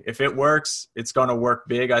interesting. If it works, it's going to work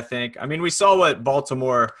big, I think. I mean, we saw what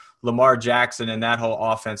Baltimore, Lamar Jackson, and that whole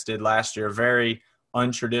offense did last year. Very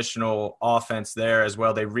untraditional offense there as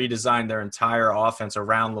well. They redesigned their entire offense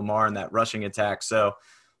around Lamar and that rushing attack. And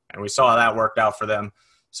we saw how that worked out for them.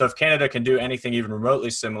 So if Canada can do anything even remotely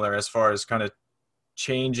similar as far as kind of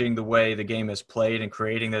changing the way the game is played and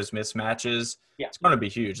creating those mismatches, it's going to be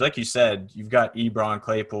huge. Like you said, you've got Ebron,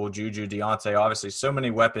 Claypool, Juju, Deontay, obviously so many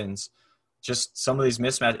weapons. Just some of these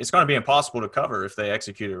mismatches, it's going to be impossible to cover if they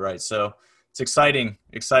execute it right. So it's exciting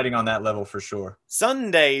on that level for sure.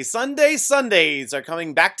 Sundays are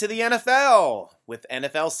coming back to the NFL with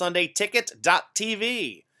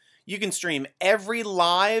NFLSundayTicket.tv. You can stream every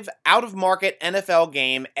live, out-of-market NFL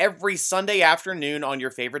game every Sunday afternoon on your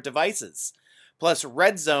favorite devices. Plus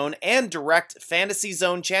Red Zone and Direct Fantasy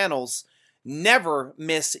Zone channels Never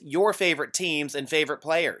miss your favorite teams and favorite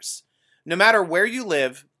players. No matter where you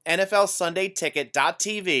live,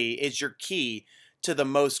 NFLSundayTicket.tv is your key to the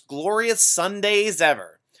most glorious Sundays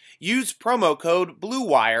ever. Use promo code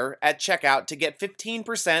BLUEWIRE at checkout to get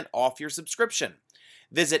 15% off your subscription.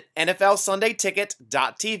 Visit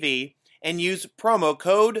NFLSundayTicket.tv and use promo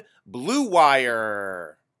code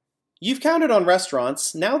BLUEWIRE. You've counted on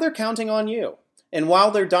restaurants, now they're counting on you. And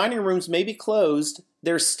while their dining rooms may be closed,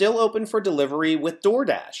 they're still open for delivery with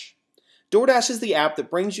DoorDash. DoorDash is the app that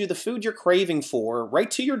brings you the food you're craving for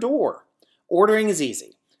right to your door. Ordering is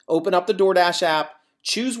easy. Open up the DoorDash app,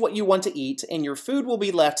 choose what you want to eat, and your food will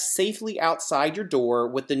be left safely outside your door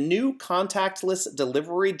with the new contactless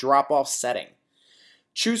delivery drop-off setting.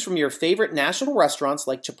 Choose from your favorite national restaurants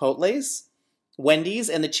like Chipotle's, Wendy's,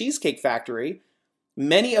 and the Cheesecake Factory.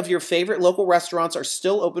 Many of your favorite local restaurants are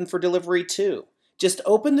still open for delivery too. Just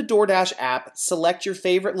open the DoorDash app, select your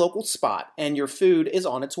favorite local spot, and your food is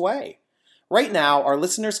on its way. Right now, our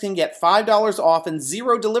listeners can get $5 off and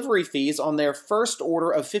 0 delivery fees on their first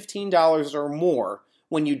order of $15 or more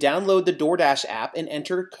when you download the DoorDash app and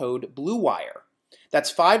enter code BLUEWIRE.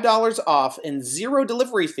 That's $5 off and 0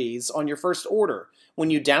 delivery fees on your first order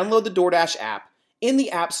when you download the DoorDash app in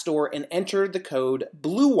the App Store and enter the code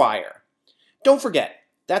BLUEWIRE. Don't forget,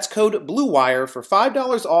 that's code BLUEWIRE for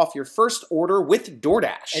 $5 off your first order with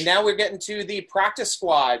DoorDash. And now we're getting to the practice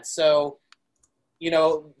squad. So,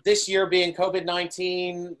 this year being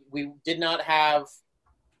COVID-19, we did not have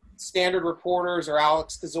standard reporters or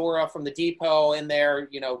Alex Kozora from the Depot in there,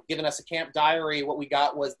 giving us a camp diary. What we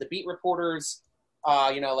got was the beat reporters,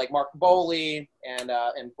 like Mark Boley and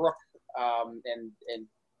Brooke and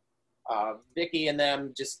Vicky and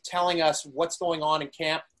them just telling us what's going on in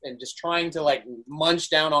camp and just trying to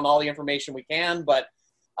munch down on all the information we can. But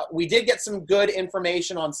we did get some good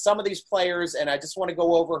information on some of these players, and I just want to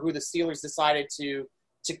go over who the Steelers decided to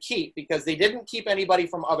keep, because they didn't keep anybody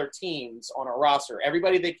from other teams on our roster.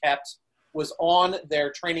 Everybody they kept was on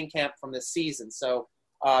their training camp from this season. So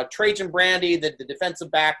Trajan Brandy, the defensive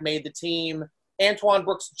back, made the team. Antoine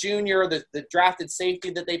Brooks Jr., the drafted safety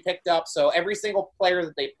that they picked up. So every single player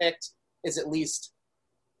that they picked is at least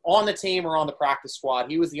on the team or on the practice squad.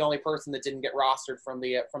 He was the only person that didn't get rostered from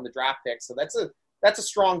the draft pick. So that's a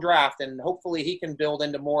strong draft, and hopefully he can build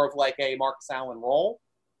into more of a Marcus Allen role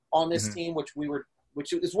on this team, which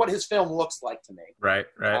is what his film looks like to me. Right.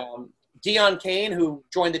 Deion Kane, who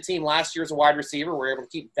joined the team last year as a wide receiver, we're able to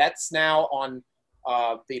keep vets now on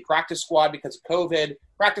the practice squad because of COVID.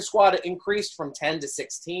 Practice squad increased from 10 to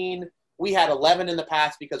 16. We had 11 in the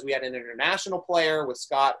past because we had an international player with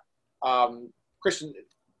Scott Christian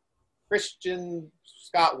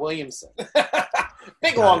Scott Williamson.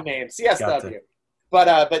 Big long name, CSW.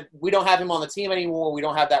 But we don't have him on the team anymore. We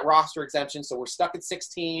don't have that roster exemption, so we're stuck at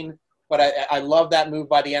 16. But I love that move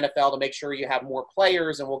by the NFL to make sure you have more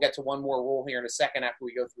players, and we'll get to one more rule here in a second after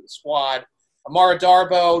we go through the squad. Amara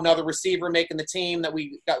Darboh, another receiver making the team that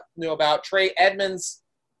we knew about. Trey Edmonds,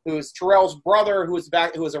 who's Terrell's brother, who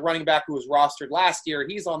was a running back who was rostered last year.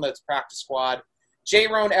 He's on the practice squad.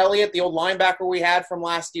 Jayrone Elliott, the old linebacker we had from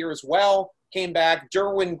last year as well, came back.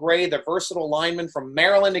 Derwin Gray, the versatile lineman from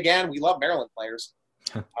Maryland again. We love Maryland players.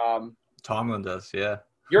 Tomlin does, yeah.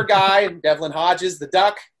 Your guy, Devlin Hodges, the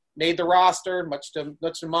Duck, made the roster, much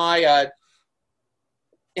to my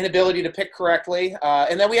inability to pick correctly.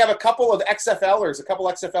 And then we have a couple of XFLers, a couple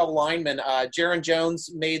XFL linemen. Jaron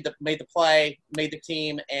Jones made the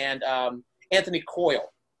team, and Anthony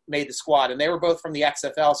Coyle made the squad, and they were both from the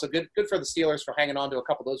XFL. So good for the Steelers for hanging on to a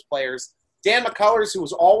couple of those players. Dan McCullers, who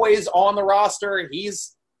was always on the roster,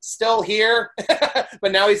 he's still here,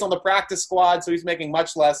 but now he's on the practice squad, so he's making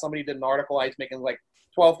much less. Somebody did an article, he's making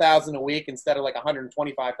 $12,000 a week instead of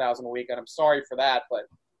 $125,000 a week, and I'm sorry for that, but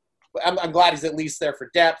I'm glad he's at least there for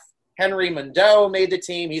depth. Henry Mondeau made the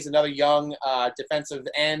team. He's another young defensive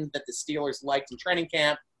end that the Steelers liked in training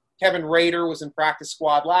camp. Kevin Rader was in practice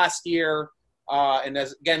squad last year. And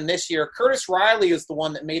again this year, Curtis Riley is the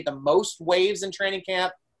one that made the most waves in training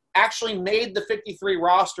camp, actually made the 53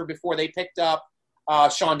 roster before they picked up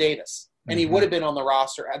Sean Davis. And he would have been on the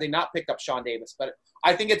roster had they not picked up Sean Davis. But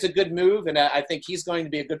I think it's a good move, and I think he's going to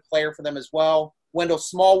be a good player for them as well. Wendell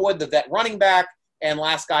Smallwood, the vet running back, and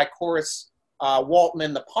last guy, Corus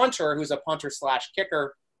Waltman, the punter, who's a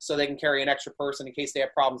punter/kicker, so they can carry an extra person in case they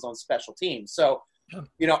have problems on special teams. So,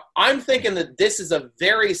 I'm thinking that this is a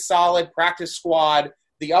very solid practice squad.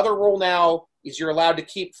 The other rule now is you're allowed to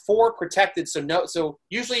keep 4 protected. So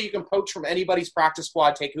usually you can poach from anybody's practice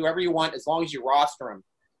squad, take whoever you want as long as you roster them.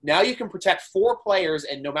 Now you can protect 4 players,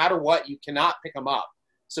 and no matter what, you cannot pick them up.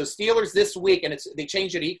 So Steelers this week, and they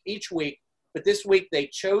change it each week, but this week they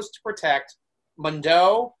chose to protect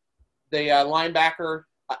Mondeau, the linebacker,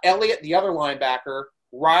 Elliott, the other linebacker,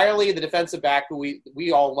 Riley, the defensive back who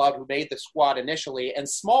we all loved, who made the squad initially, and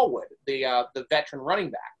Smallwood, the veteran running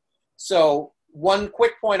back. So one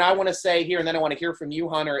quick point I want to say here, and then I want to hear from you,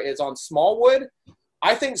 Hunter, is on Smallwood.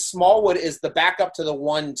 I think Smallwood is the backup to the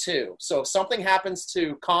 1-2. So if something happens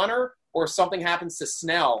to Connor or if something happens to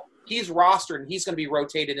Snell, he's rostered and he's going to be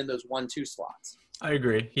rotated in those 1-2 slots. I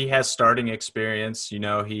agree. He has starting experience. You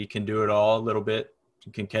know, he can do it all a little bit. He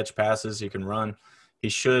can catch passes. He can run. He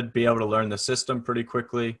should be able to learn the system pretty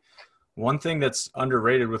quickly. One thing that's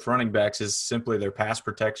underrated with running backs is simply their pass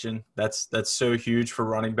protection. That's so huge for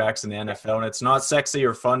running backs in the NFL, and it's not sexy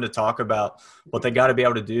or fun to talk about, but they got to be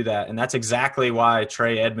able to do that. And that's exactly why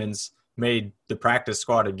Trey Edmonds made the practice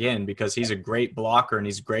squad again, because he's a great blocker and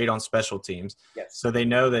he's great on special teams. Yes. So they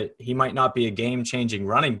know that he might not be a game-changing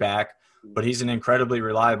running back, but he's an incredibly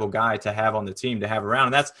reliable guy to have on the team, to have around.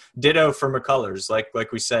 And that's ditto for McCullers,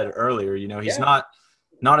 like we said earlier. You know, he's not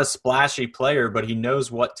a splashy player, but he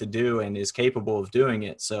knows what to do and is capable of doing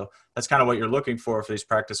it. So that's kind of what you're looking for these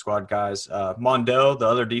practice squad guys. Mondeau, the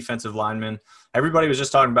other defensive lineman, everybody was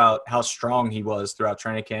just talking about how strong he was throughout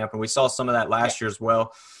training camp, and we saw some of that last year as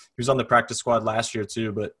well. He was on the practice squad last year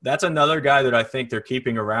too, but that's another guy that I think they're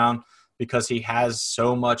keeping around because he has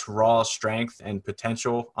so much raw strength and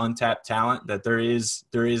potential untapped talent that there is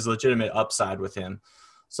legitimate upside with him.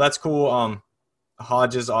 So that's cool.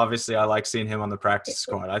 Hodges, obviously, I like seeing him on the practice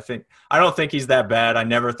squad. I don't think he's that bad. I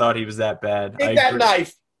never thought he was that bad. Dig that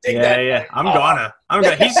knife. Yeah. I'm gonna.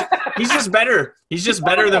 He's just better. He's just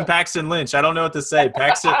better than Paxton Lynch. I don't know what to say.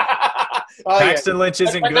 Paxton Lynch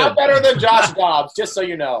isn't good. Not better than Josh Dobbs, just so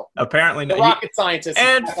you know. Apparently the not. Rocket scientist.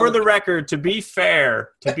 And for the record, to be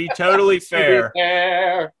totally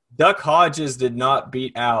fair, Duck Hodges did not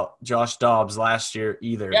beat out Josh Dobbs last year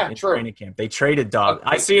either in training camp. They traded Dobbs.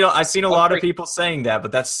 I seen a lot of people saying that,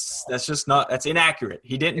 but that's inaccurate.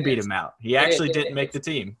 He didn't beat him out. He actually didn't make the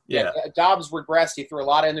team. Yeah. Dobbs regressed. He threw a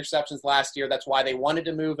lot of interceptions last year. That's why they wanted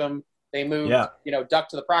to move him. They moved, Duck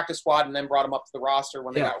to the practice squad and then brought him up to the roster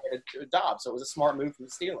when they got rid of Dobbs. So it was a smart move from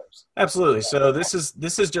the Steelers. Absolutely. So this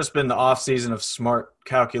has just been the offseason of smart,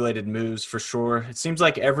 calculated moves for sure. It seems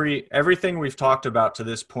like everything we've talked about to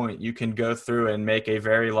this point, you can go through and make a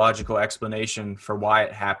very logical explanation for why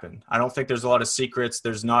it happened. I don't think there's a lot of secrets.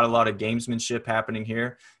 There's not a lot of gamesmanship happening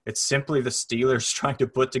here. It's simply the Steelers trying to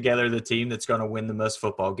put together the team that's going to win the most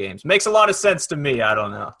football games. Makes a lot of sense to me. I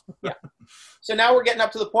don't know. Yeah. So now we're getting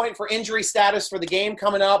up to the point for injury status for the game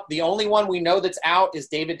coming up. The only one we know that's out is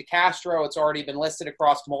David DeCastro. It's already been listed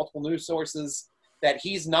across multiple news sources that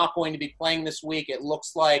he's not going to be playing this week. It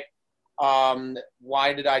looks like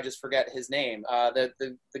why did I just forget his name?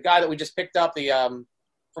 The guy that we just picked up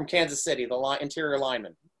from Kansas City, the interior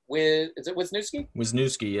lineman. Is it Wisniewski?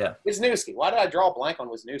 Wisniewski, yeah. Wisniewski. Why did I draw a blank on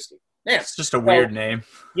Wisniewski? Man, it's just a weird name.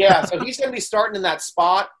 Yeah, so he's going to be starting in that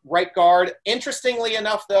spot, right guard. Interestingly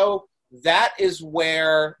enough, though, that is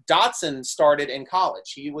where Dotson started in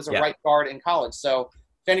college. He was a right guard in college. So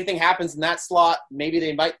if anything happens in that slot, maybe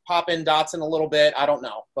they might pop in Dotson a little bit. I don't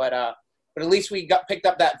know. But at least we picked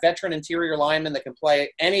up that veteran interior lineman that can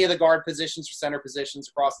play any of the guard positions or center positions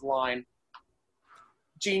across the line.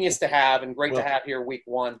 Genius to have and great to have here week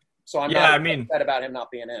one. So I'm not upset about him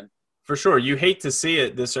not being in. For sure. You hate to see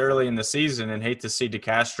it this early in the season and hate to see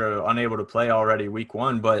DeCastro unable to play already week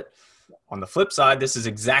one, but on the flip side, this is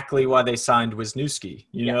exactly why they signed Wisniewski.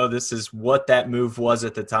 You know, this is what that move was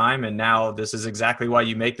at the time, and now this is exactly why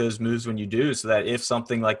you make those moves when you do, so that if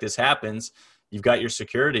something like this happens, you've got your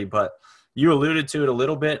security. But you alluded to it a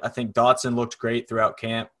little bit. I think Dotson looked great throughout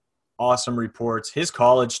camp. Awesome reports. His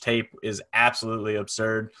college tape is absolutely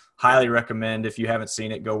absurd. Highly recommend. If you haven't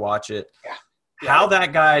seen it, go watch it. How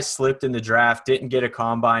that guy slipped in the draft, didn't get a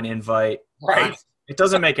combine invite. Right. It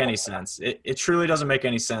doesn't make any sense. It truly doesn't make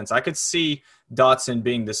any sense. I could see Dotson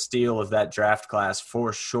being the steal of that draft class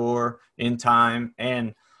for sure in time.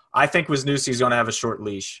 And I think Wisniewski's going to have a short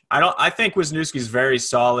leash. I think Wisniewski's very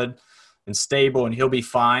solid and stable and he'll be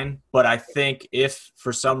fine. But I think if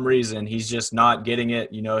for some reason he's just not getting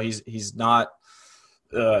it, he's not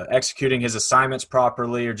executing his assignments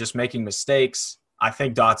properly or just making mistakes, I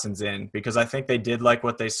think Dotson's in, because I think they did like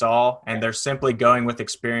what they saw and they're simply going with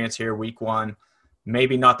experience here week one.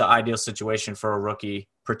 Maybe not the ideal situation for a rookie,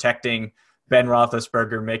 protecting Ben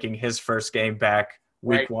Roethlisberger, making his first game back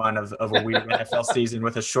week one of a weird NFL season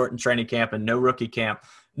with a shortened training camp and no rookie camp.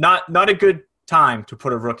 Not a good time to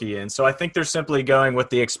put a rookie in. So I think they're simply going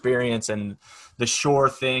with the experience and the sure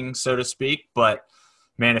thing, so to speak. But,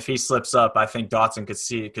 man, if he slips up, I think Dotson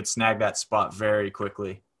could snag that spot very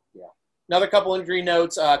quickly. Another couple injury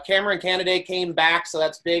notes. Cameron Canaday came back, so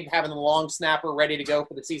that's big, having the long snapper ready to go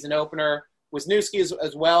for the season opener. Wisniewski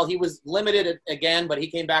as well. He was limited again, but he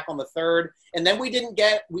came back on the 3rd. And then we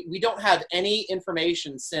don't have any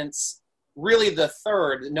information since really the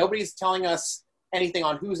 3rd. Nobody's telling us anything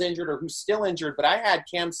on who's injured or who's still injured, but I had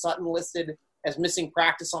Cam Sutton listed as missing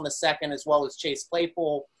practice on the 2nd, as well as Chase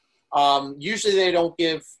Claypool. Usually they don't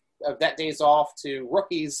give vet days off to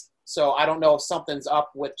rookies, so I don't know if something's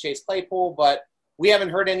up with Chase Claypool, but we haven't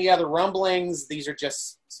heard any other rumblings. These are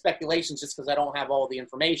just speculations just because I don't have all the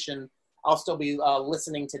information. I'll still be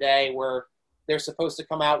listening today where they're supposed to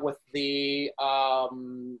come out with the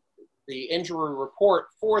injury report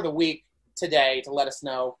for the week today to let us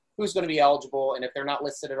know who's going to be eligible, and if they're not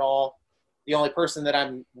listed at all, the only person that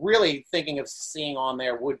I'm really thinking of seeing on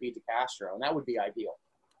there would be DeCastro, and that would be ideal.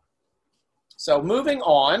 So moving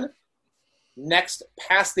on, next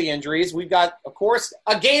past the injuries, we've got, of course,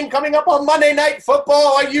 a game coming up on Monday Night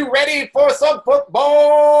Football. Are you ready for some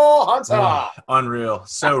football, Hunter? Oh, unreal.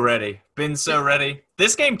 So ready. Been so ready.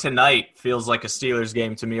 This game tonight feels like a Steelers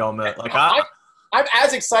game to me almost. Like I'm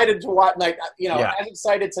as excited to watch, as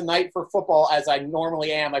excited tonight for football as I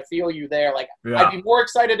normally am. I feel you there. I'd be more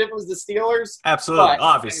excited if it was the Steelers. Absolutely,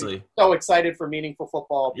 obviously. I'm so excited for meaningful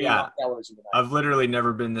football being on television tonight. I've literally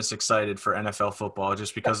never been this excited for NFL football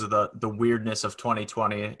just because of the weirdness of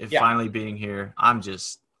 2020. Finally being here, I'm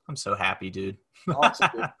so happy, dude. Awesome,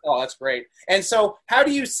 dude. Oh, that's great. And so how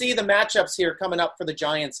do you see the matchups here coming up for the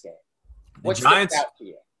Giants game? What sticks out to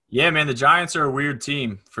you? Yeah, man, the Giants are a weird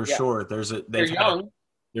team for sure. They're young.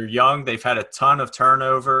 They're young. They've had a ton of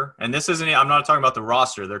turnover. And this isn't – I'm not talking about the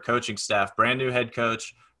roster, their coaching staff. Brand new head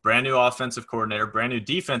coach, brand new offensive coordinator, brand new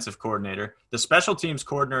defensive coordinator. The special teams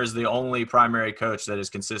coordinator is the only primary coach that is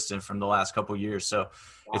consistent from the last couple of years. So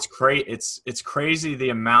it's crazy the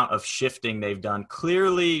amount of shifting they've done.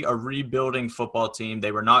 Clearly a rebuilding football team.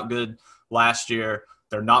 They were not good last year.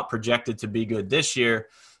 They're not projected to be good this year.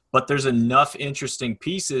 But there's enough interesting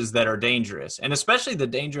pieces that are dangerous, and especially the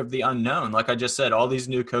danger of the unknown. Like I just said, all these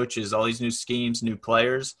new coaches, all these new schemes, new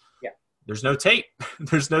players. Yeah. There's no tape.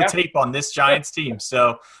 There's no tape on this Giants team.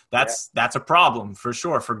 So that's a problem for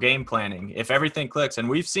sure for game planning. If everything clicks, and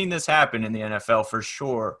we've seen this happen in the NFL for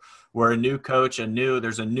sure, where a new coach,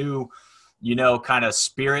 there's a new kind of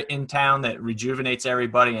spirit in town that rejuvenates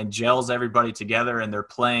everybody and gels everybody together, and they're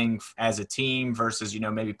playing as a team versus,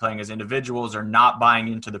 maybe playing as individuals or not buying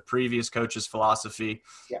into the previous coach's philosophy.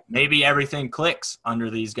 Yeah. Maybe everything clicks under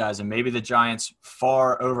these guys, and maybe the Giants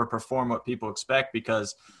far overperform what people expect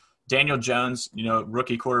because Daniel Jones,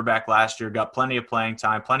 rookie quarterback last year, got plenty of playing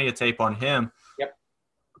time, plenty of tape on him.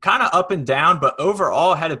 Kind of up and down, but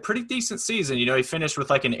overall had a pretty decent season. He finished with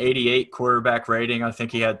like an 88 quarterback rating. I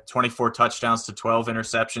think he had 24 touchdowns to 12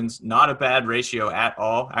 interceptions. Not a bad ratio at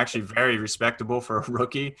all. Actually very respectable for a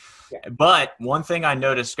rookie. Yeah. But one thing I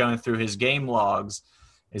noticed going through his game logs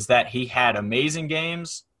is that he had amazing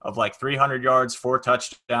games of like 300 yards, 4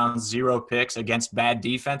 touchdowns, 0 picks against bad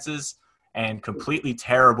defenses, and completely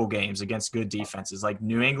terrible games against good defenses. Like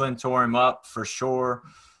New England tore him up for sure.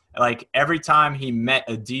 Like every time he met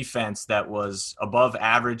a defense that was above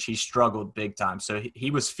average, he struggled big time. So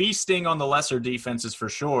he was feasting on the lesser defenses for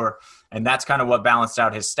sure, and that's kind of what balanced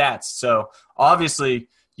out his stats. So obviously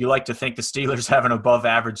you like to think the Steelers have an above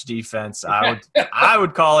average defense. I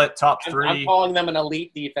would call it top 3. I'm calling them an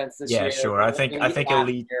elite defense this year. Yeah, sure. I think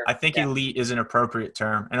elite. I think elite is an appropriate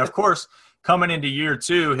term. And of course, coming into year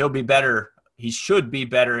 2, he'll be better. He should be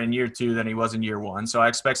better in year 2 than he was in year 1. So I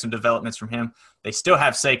expect some developments from him. They still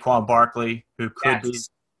have Saquon Barkley, who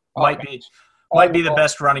might be the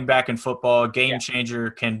best running back in football. Game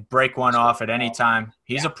changer, can break one off at any time.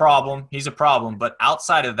 He's a problem. But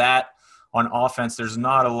outside of that, on offense, there's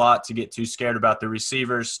not a lot to get too scared about. The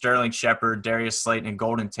receivers, Sterling Shepard, Darius Slayton, and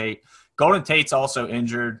Golden Tate. Golden Tate's also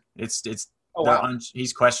injured.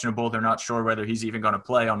 He's questionable. They're not sure whether he's even going to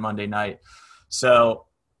play on Monday night. So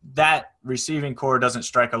that receiving core doesn't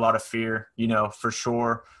strike a lot of fear, for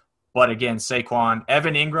sure. But again, Saquon,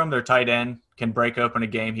 Evan Ingram, their tight end, can break open a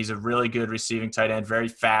game. He's a really good receiving tight end, very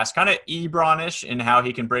fast, kind of Ebron-ish in how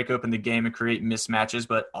he can break open the game and create mismatches.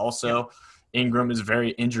 But also Ingram is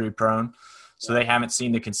very injury prone. So they haven't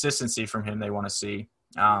seen the consistency from him they want to see.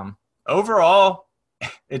 Overall,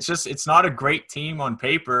 it's not a great team on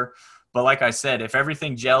paper. But like I said, if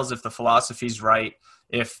everything gels, if the philosophy's right,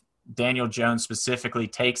 if Daniel Jones specifically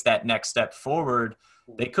takes that next step forward,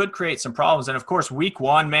 they could create some problems. And of course, week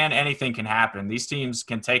 1, man, anything can happen. These teams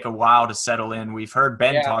can take a while to settle in. We've heard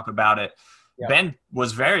Ben talk about it. Yeah. Ben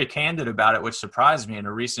was very candid about it, which surprised me in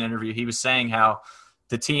a recent interview. He was saying how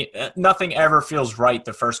the team, nothing ever feels right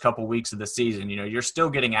the first couple weeks of the season. You know, you're still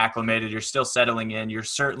getting acclimated. You're still settling in. You're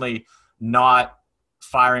certainly not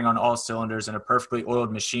firing on all cylinders in a perfectly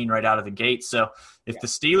oiled machine right out of the gate. So if the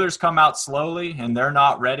Steelers come out slowly and they're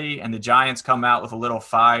not ready, and the Giants come out with a little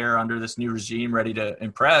fire under this new regime ready to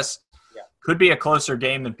impress, could be a closer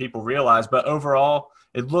game than people realize. But overall,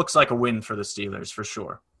 it looks like a win for the Steelers for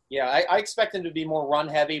sure. Yeah, I expect them to be more run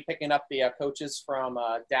heavy, picking up the coaches from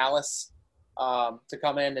Dallas to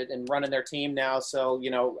come in and running their team now. So,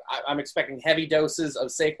 you know, I'm expecting heavy doses of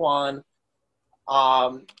Saquon.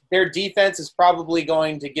 Their defense is probably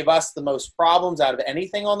going to give us the most problems out of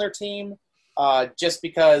anything on their team, just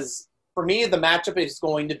because for me the matchup is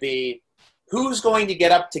going to be who's going to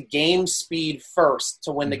get up to game speed first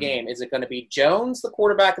to win the game. Is it going to be Jones, the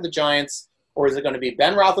quarterback of the Giants, or is it going to be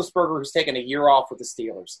Ben Roethlisberger, who's taken a year off with the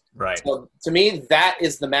Steelers? Right. So to me, that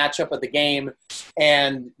is the matchup of the game.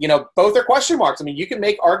 And, you know, both are question marks. I mean, you can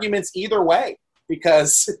make arguments either way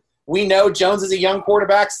because we know Jones is a young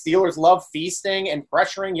quarterback. Steelers love feasting and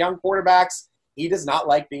pressuring young quarterbacks. He does not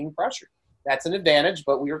like being pressured. That's an advantage,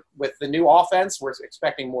 but with the new offense, we're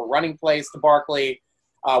expecting more running plays to Barkley.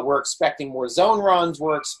 We're expecting more zone runs.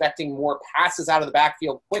 We're expecting more passes out of the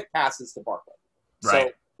backfield, quick passes to Barkley. Right.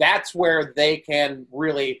 So that's where they can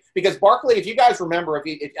really – because Barkley, if you guys remember,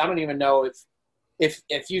 I don't even know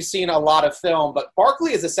if you've seen a lot of film, but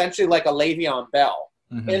Barkley is essentially like a Le'Veon Bell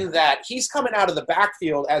in that he's coming out of the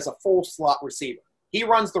backfield as a full slot receiver. He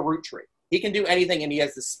runs the route tree. He can do anything, and he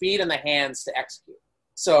has the speed and the hands to execute.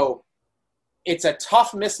 So it's a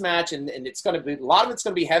tough mismatch, and it's going to be – a lot of it's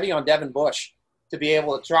going to be heavy on Devin Bush to be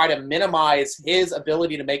able to try to minimize his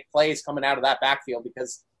ability to make plays coming out of that backfield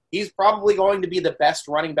because he's probably going to be the best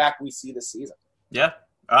running back we see this season. Yeah.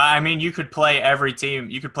 I mean, you could play every team.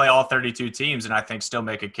 You could play all 32 teams and I think still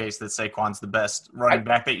make a case that Saquon's the best running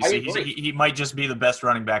back that you see. He might just be the best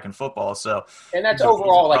running back in football. So, and that's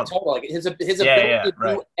overall, like total, like his ability to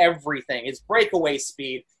do everything, his breakaway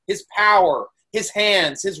speed, his power, his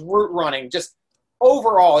hands, his route running, just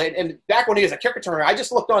overall. And back when he was a kick returner, I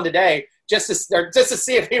just looked on today just to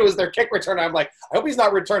see if he was their kick returner. I'm like, I hope he's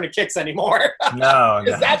not returning kicks anymore. No,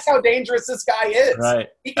 because that's how dangerous this guy is. Right.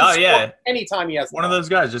 He can score anytime he has one of those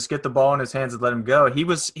guys. Just get the ball in his hands and let him go. He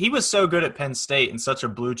was so good at Penn State and such a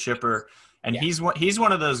blue chipper. And he's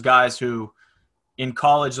one of those guys who, in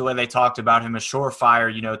college, the way they talked about him, a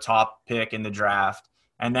surefire, top pick in the draft.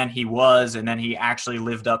 And then he actually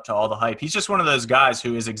lived up to all the hype. He's just one of those guys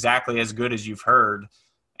who is exactly as good as you've heard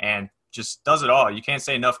and just does it all. You can't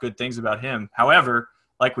say enough good things about him. However,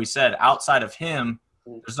 like we said, outside of him,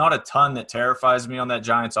 there's not a ton that terrifies me on that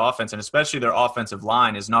Giants offense, and especially their offensive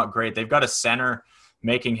line is not great. They've got a center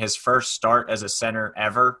making his first start as a center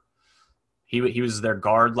ever. He was their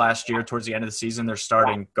guard last year towards the end of the season, their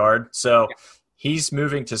starting guard. So he's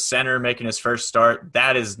moving to center, making his first start.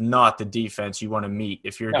 That is not the defense you want to meet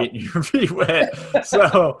if you're getting your feet wet.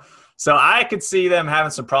 So I could see them having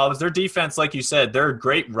some problems. Their defense, like you said, they're a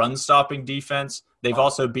great run-stopping defense. They've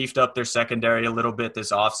also beefed up their secondary a little bit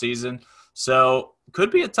this offseason. So could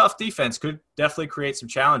be a tough defense, could definitely create some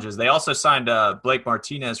challenges. They also signed Blake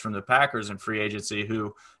Martinez from the Packers in free agency,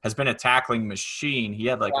 who has been a tackling machine. He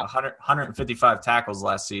had like 155 tackles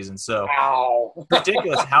last season. So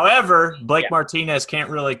ridiculous. However, Blake Martinez can't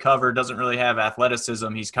really cover, doesn't really have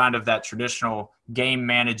athleticism. He's kind of that traditional game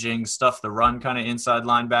managing, stuff the run kind of inside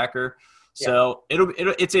linebacker. So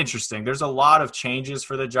it's interesting. There's a lot of changes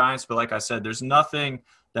for the Giants, but like I said, there's nothing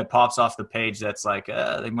that pops off the page that's like,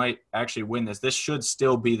 they might actually win this. This should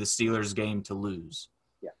still be the Steelers' game to lose.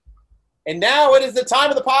 Yeah. And now it is the time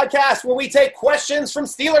of the podcast where we take questions from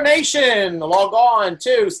Steeler Nation. Log on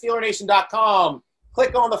to SteelerNation.com.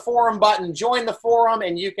 Click on the forum button, join the forum,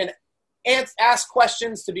 and you can ask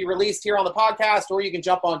questions to be released here on the podcast, or you can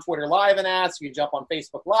jump on Twitter Live and ask. You can jump on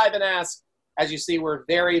Facebook Live and ask. As you see, we're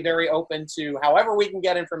very, very open to however we can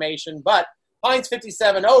get information, but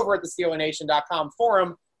Hines57 over at the SteelerNation.com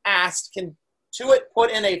forum asked, can Tuitt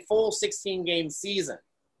put in a full 16-game season?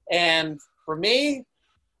 And for me,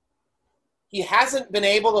 he hasn't been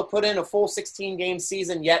able to put in a full 16-game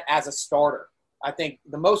season yet as a starter. I think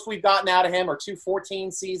the most we've gotten out of him are 2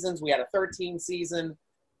 14 seasons. We had a 13 season,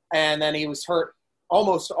 and then he was hurt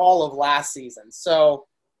almost all of last season. So,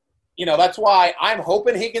 that's why I'm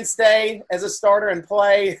hoping he can stay as a starter and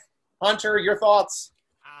play. Hunter, your thoughts?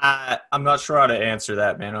 I'm not sure how to answer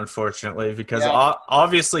that, man, unfortunately, because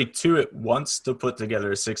obviously Tuitt wants to put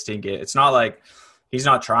together a 16-game. It's not like he's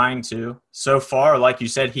not trying to. So far, like you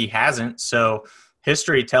said, he hasn't. So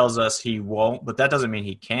history tells us he won't, but that doesn't mean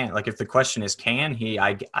he can't. Like, if the question is can he,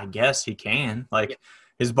 I guess he can. Like,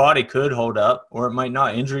 his body could hold up or it might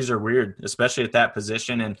not. Injuries are weird, especially at that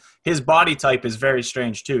position. And his body type is very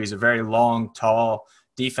strange too. He's a very long, tall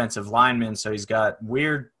defensive lineman. So he's got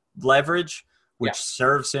weird leverage, which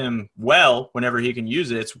serves him well whenever he can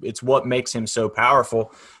use it. It's what makes him so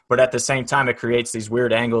powerful. But at the same time, it creates these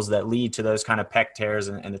weird angles that lead to those kind of pec tears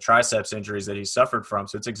and the triceps injuries that he suffered from.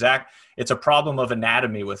 So it's a problem of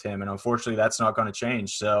anatomy with him. And unfortunately, that's not going to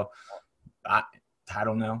change. So I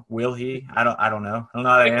don't know. Will he? I don't know. I don't know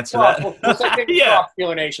how to answer that. We'll say fingers crossed,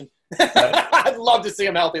 Steeler Nation. I'd love to see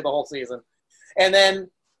him healthy the whole season. And then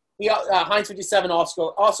Heinz57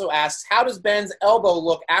 also asks, how does Ben's elbow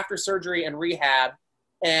look after surgery and rehab?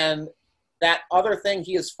 And that other thing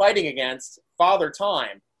he is fighting against, Father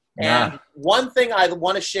Time. And one thing I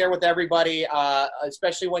want to share with everybody,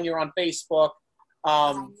 especially when you're on Facebook,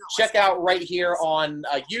 check out right here on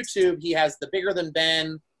YouTube. He has the Bigger Than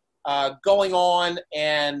Ben going on,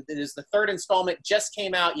 and it is the third installment, just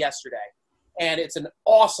came out yesterday. And it's an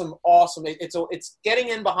awesome, it's getting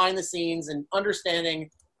in behind the scenes and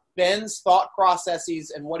understanding Ben's thought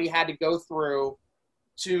processes and what he had to go through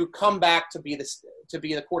to come back to be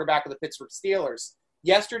the quarterback of the Pittsburgh Steelers.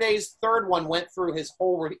 Yesterday's third one went through his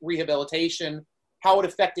whole rehabilitation, how it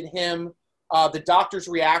affected him, the doctor's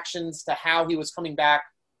reactions to how he was coming back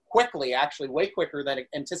quickly, actually way quicker than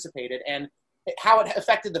anticipated, and how it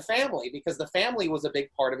affected the family, because the family was a big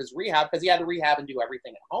part of his rehab because he had to rehab and do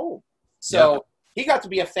everything at home. So he got to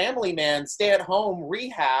be a family man, stay at home,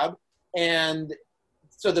 rehab. And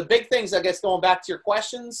so the big things, I guess, going back to your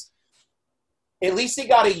questions, at least he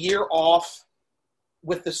got a year off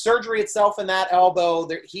with the surgery itself in that elbow.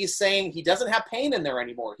 He's saying he doesn't have pain in there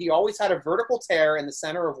anymore. He always had a vertical tear in the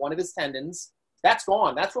center of one of his tendons. That's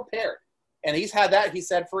gone. That's repaired. And he's had that, he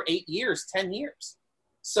said, for 8 years, 10 years.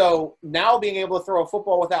 So now being able to throw a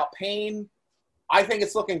football without pain, I think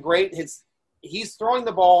it's looking great. He's throwing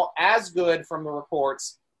the ball as good from the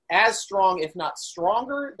reports, as strong, if not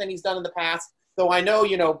stronger, than he's done in the past. Though I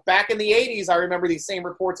know, back in the 80s, I remember these same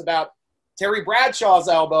reports about Terry Bradshaw's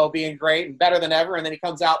elbow being great and better than ever, and then he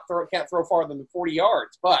comes out, can't throw farther than 40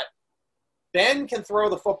 yards. But Ben can throw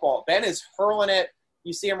the football. Ben is hurling it.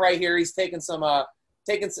 You see him right here. He's taking some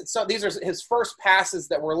so these are his first passes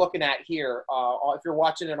that we're looking at here. If you're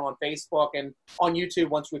watching it on Facebook and on YouTube,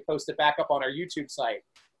 once we post it back up on our YouTube site.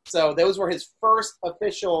 So those were his first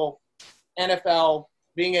official NFL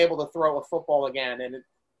being able to throw a football again.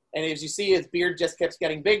 And as you see, his beard just keeps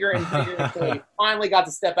getting bigger and bigger until he finally got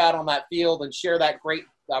to step out on that field and share that great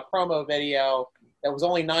promo video that was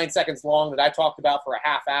only 9 seconds long that I talked about for a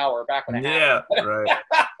half hour back when it happened. Yeah, right.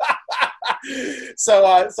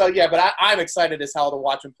 But I'm excited as hell to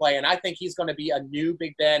watch him play, and I think he's going to be a new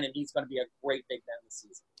Big Ben, and he's going to be a great Big Ben this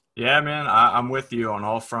season. Yeah, man, I'm with you on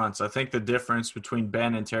all fronts. I think the difference between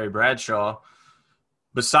Ben and Terry Bradshaw,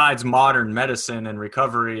 besides modern medicine and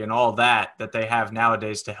recovery and all that they have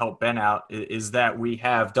nowadays to help Ben out, is that we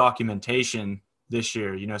have documentation this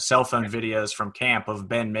year, cell phone videos from camp of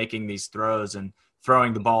Ben making these throws and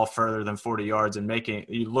throwing the ball further than 40 yards and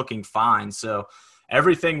looking fine. So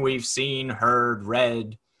everything we've seen, heard,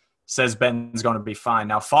 read says Ben's going to be fine.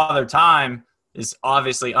 Now, Father Time is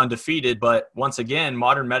obviously undefeated, but once again,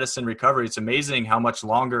 modern medicine recovery, it's amazing how much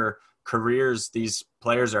longer careers these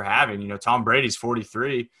players are having. Tom Brady's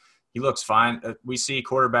 43. He looks fine. We see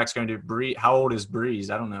quarterbacks going to Breeze. How old is Breeze?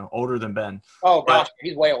 I don't know. Older than Ben. Oh, gosh.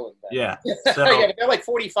 He's way older than Ben. Yeah. So, yeah, but they're like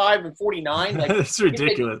 45 and 49. Like, it's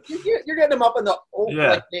ridiculous. You're getting them up in the old,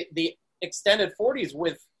 the extended 40s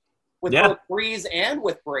with both Breeze and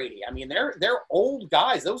with Brady. I mean, they're old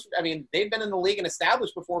guys. They've been in the league and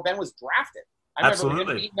established before Ben was drafted. I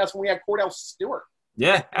remember beating us when we had Cordell Stewart.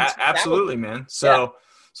 Yeah, absolutely, man.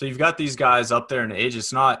 So you've got these guys up there in age.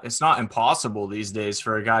 It's not impossible these days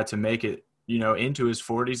for a guy to make it, into his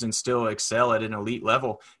 40s and still excel at an elite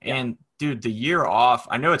level. Yeah. And dude, the year off,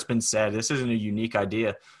 I know it's been said, this isn't a unique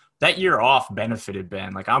idea. That year off benefited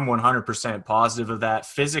Ben. Like, I'm 100% positive of that.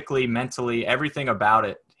 Physically, mentally, everything about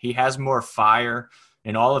it. He has more fire.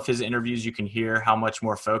 In all of his interviews, you can hear how much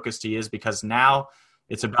more focused he is, because now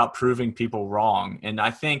it's about proving people wrong. And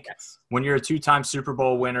I think when you're a 2-time Super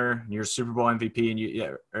Bowl winner, you're a Super Bowl MVP,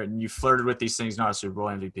 and you flirted with these things, not a Super Bowl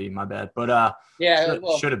MVP, my bad. But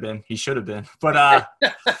should have been. He should have been. But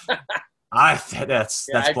that's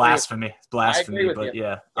blasphemy. It's blasphemy. But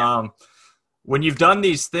when you've done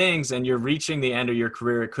these things and you're reaching the end of your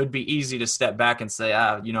career, it could be easy to step back and say,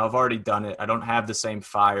 I've already done it. I don't have the same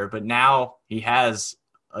fire. But now he has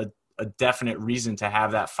a definite reason to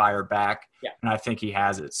have that fire back. Yeah. And I think he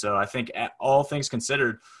has it. So I think all things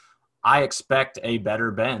considered, I expect a better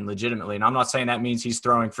Ben, legitimately. And I'm not saying that means he's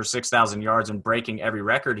throwing for 6,000 yards and breaking every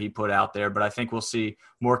record he put out there, but I think we'll see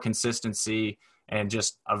more consistency and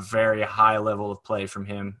just a very high level of play from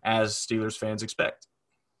him, as Steelers fans expect.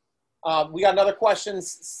 We got another question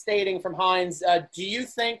stating from Hines. Do you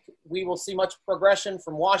think we will see much progression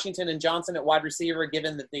from Washington and Johnson at wide receiver,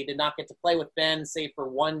 given that they did not get to play with Ben, save for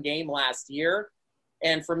one game last year?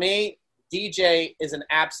 And for me, DJ is an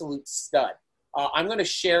absolute stud. I'm going to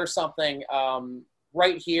share something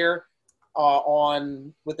right here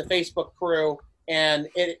with the Facebook crew, and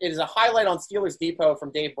it is a highlight on Steelers Depot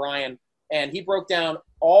from Dave Bryan, and he broke down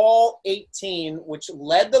all 18, which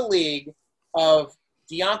led the league, of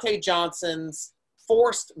Deontay Johnson's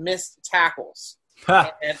forced missed tackles.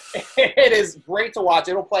 And it is great to watch.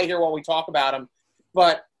 It'll play here while we talk about him.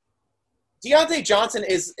 But Deontay Johnson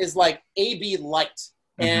is like AB light,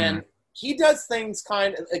 and he does things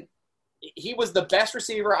kind of like, he was the best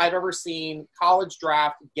receiver I've ever seen, college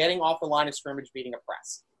draft, getting off the line of scrimmage, beating a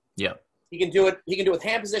press. Yeah. He can do it. He can do it with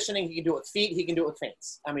hand positioning. He can do it with feet. He can do it with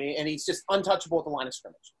feints. I mean, and he's just untouchable at the line of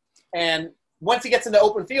scrimmage. And once he gets into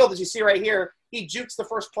open field, as you see right here, he jukes the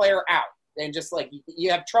first player out. And just like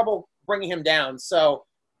you have trouble bringing him down. So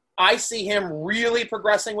I see him really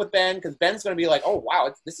progressing with Ben, because Ben's going to be like, oh,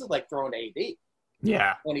 wow, this is like throwing to AB.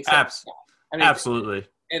 Yeah, when he absolutely.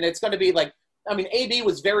 And it's going to be like, I mean, AB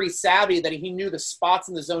was very savvy that he knew the spots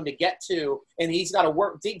in the zone to get to, and he's got to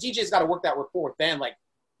work. DJ's got to work that rapport with Ben. Like,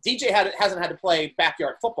 DJ hasn't had to play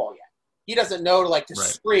backyard football yet. He doesn't know to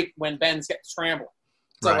streak when Ben's getting scrambling.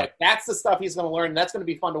 So like that's the stuff he's going to learn, and that's going to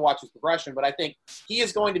be fun to watch his progression. But I think he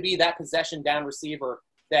is going to be that possession down receiver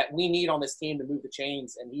that we need on this team to move the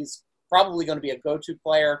chains, and he's probably going to be a go-to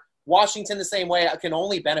player. Washington, the same way, can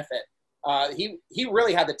only benefit. He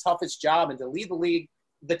really had the toughest job, and to lead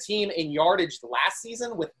the team in yardage last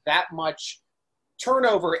season with that much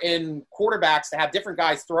turnover in quarterbacks to have different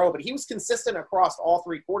guys throw, but he was consistent across all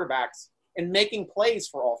three quarterbacks and making plays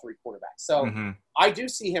for all three quarterbacks. So I do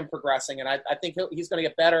see him progressing, and I think he's going to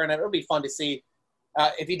get better, and it'll be fun to see.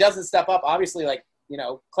 If he doesn't step up, obviously,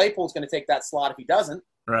 Claypool's going to take that slot if he doesn't.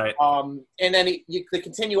 Right. And then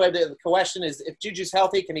the question is, if Juju's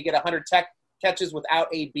healthy, can he get 100 catches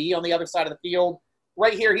without AB on the other side of the field?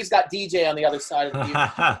 Right here, he's got DJ on the other side of the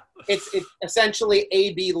field. It's essentially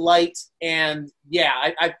AB light, and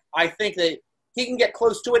I think that he can get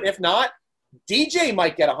close to it. If not, DJ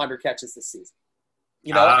might get 100 catches this season.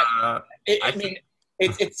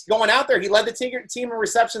 It's going out there. He led the team in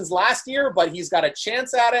receptions last year, but he's got a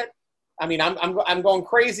chance at it. I mean, I'm going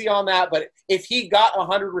crazy on that, but if he got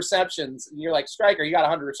 100 receptions, and you're like, Striker, you got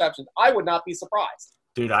 100 receptions, I would not be surprised.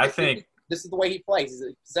 Dude, I think this is the way he plays. He's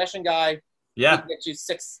a possession guy. Yeah. He can get you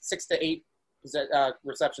six to eight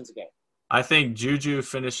receptions a game. I think Juju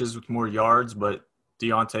finishes with more yards, but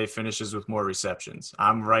Deontay finishes with more receptions.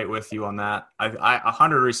 I'm right with you on that.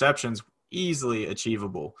 100 receptions, easily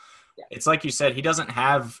achievable. Yeah. It's like you said, he doesn't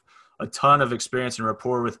have a ton of experience and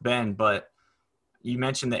rapport with Ben, but you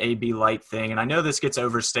mentioned the AB light thing, and I know this gets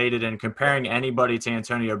overstated, and comparing anybody to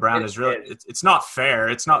Antonio Brown is really it's not fair.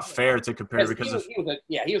 It's not fair to compare because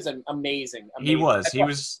he was an amazing. He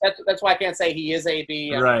was. That's why I can't say he is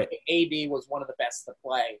AB. Right. AB was one of the best to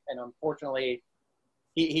play, and unfortunately,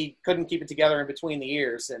 he couldn't keep it together in between the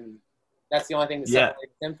years, and that's the only thing that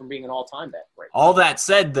separated him from being an all-time bet. Right. All that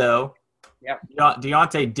said, though, yep.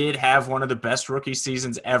 Deontay did have one of the best rookie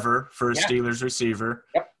seasons ever for a Steelers receiver.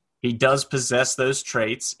 Yep. He does possess those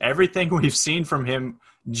traits. Everything we've seen from him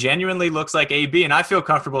genuinely looks like AB, and I feel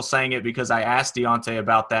comfortable saying it because I asked Deontay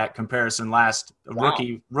about that comparison last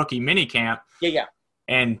rookie minicamp. Yeah.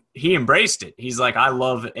 And he embraced it. He's like, I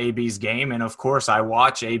love AB's game, and of course I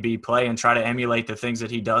watch AB play and try to emulate the things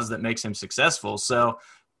that he does that makes him successful. So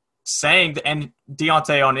and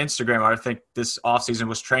Deontay on Instagram, I think this offseason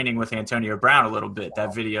was training with Antonio Brown a little bit.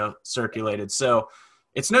 That video circulated. So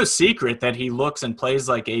it's no secret that he looks and plays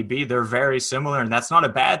like AB. They're very similar, and that's not a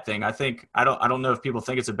bad thing. I don't know if people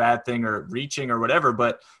think it's a bad thing or reaching or whatever,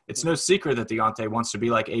 but it's no secret that Deontay wants to be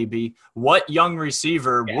like AB. What young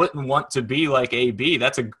receiver wouldn't want to be like AB?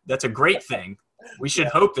 That's a great thing. We should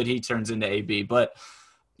hope that he turns into AB. But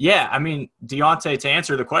yeah, I mean, Deontay, to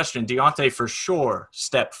answer the question, Deontay for sure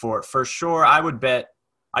stepped for it. For sure, I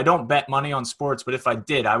don't bet money on sports, but if I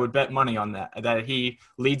did, I would bet money on that he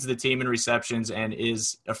leads the team in receptions and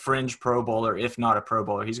is a fringe Pro Bowler, if not a Pro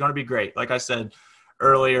Bowler. He's going to be great. Like I said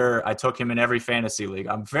earlier, I took him in every fantasy league.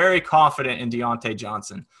 I'm very confident in Deontay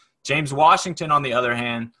Johnson. James Washington, on the other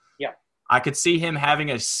hand, I could see him having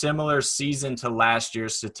a similar season to last year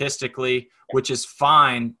statistically, which is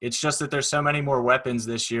fine. It's just that there's so many more weapons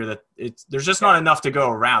this year that there's just not enough to go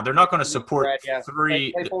around. They're not going to support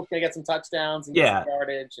three. Claypool's going to get some touchdowns and get some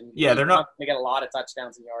yardage. And they're not going to get a lot of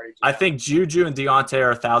touchdowns and yardage. I think Juju and Deontay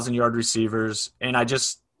are 1,000-yard receivers, and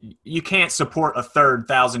you can't support a third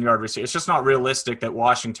 1,000-yard receiver. It's just not realistic that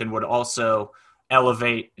Washington would also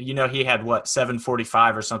elevate. He had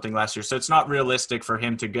 745 or something last year. So it's not realistic for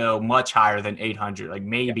him to go much higher than 800, like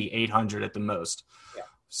maybe 800 at the most. Yeah.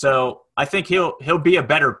 So I think he'll be a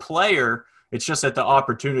better player. It's just that the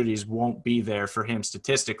opportunities won't be there for him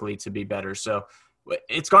statistically to be better. So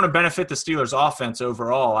it's going to benefit the Steelers offense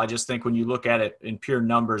overall. I just think when you look at it in pure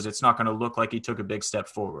numbers, it's not going to look like he took a big step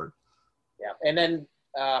forward. Yeah. And then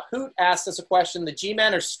Hoot asked us a question. The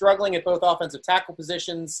G-men are struggling at both offensive tackle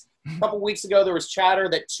positions. A couple weeks ago, there was chatter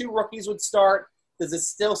that 2 rookies would start. Does it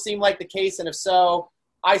still seem like the case? And if so,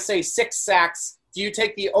 I say 6 sacks. Do you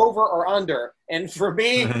take the over or under? And for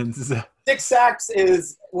me, 6 sacks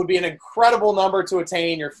would be an incredible number to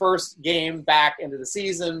attain your first game back into the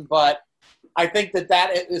season. But I think that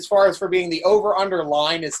as far as for being the over-under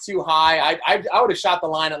line is too high. I would have shot the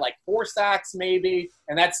line at like 4 sacks maybe,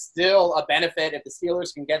 and that's still a benefit. If the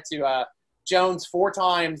Steelers can get to Jones 4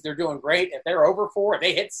 times, they're doing great. If they're over 4, if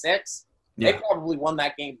they hit 6, they probably won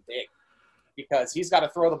that game big because he's got to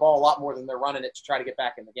throw the ball a lot more than they're running it to try to get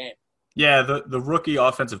back in the game. Yeah, the rookie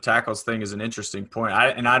offensive tackles thing is an interesting point.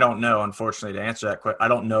 I don't know, unfortunately, to answer that question. I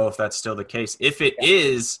don't know if that's still the case. If it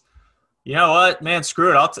is, you know what, man,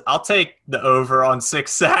 screw it. I'll take the over on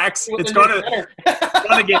 6 sacks. It's gonna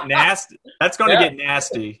get nasty. That's gonna get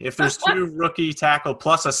nasty if there's 2 rookie tackle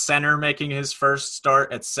plus a center making his first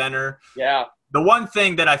start at center. Yeah. The one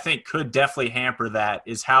thing that I think could definitely hamper that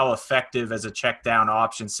is how effective as a check down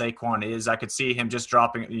option Saquon is. I could see him just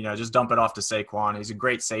dropping, just dump it off to Saquon. He's a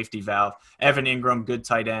great safety valve. Evan Ingram, good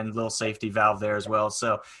tight end, little safety valve there as well.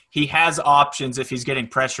 So he has options if he's getting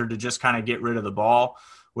pressured to just kind of get rid of the ball,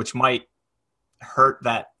 which might hurt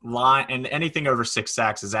that line. And anything over 6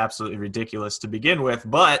 sacks is absolutely ridiculous to begin with.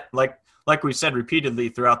 But like we've said repeatedly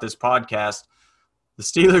throughout this podcast, the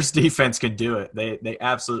Steelers defense can do it. They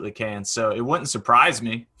absolutely can. So it wouldn't surprise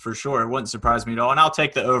me for sure. It wouldn't surprise me at all. And I'll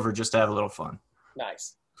take the over just to have a little fun.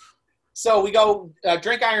 Nice. So we go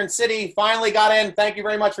Drink Iron City finally got in. Thank you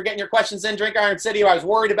very much for getting your questions in, Drink Iron City. I was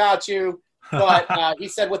worried about you. But he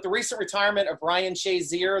said, with the recent retirement of Ryan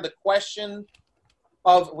Shazier, the question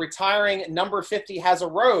of retiring number 50 has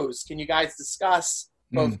arose. Can you guys discuss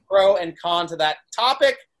both pro and con to that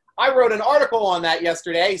topic? I wrote an article on that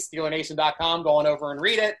yesterday, SteelerNation.com, going over and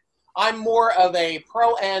read it. I'm more of a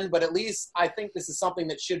pro end, but at least I think this is something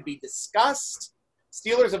that should be discussed.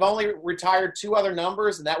 Steelers have only retired 2 other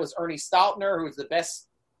numbers, and that was Ernie Stautner, who was the best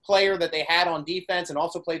player that they had on defense and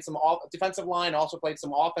also played some defensive line, also played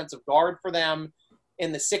some offensive guard for them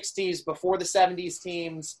in the 60s before the 70s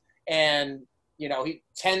teams. And, he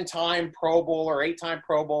 10-time Pro Bowler, 8-time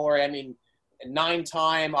Pro Bowler.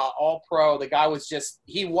 9-time All-Pro. The guy was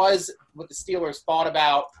he was what the Steelers thought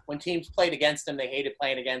about when teams played against him. They hated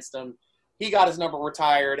playing against him. He got his number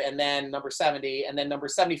retired, and then number 70, and then number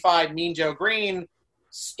 75, Mean Joe Green,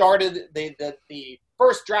 started the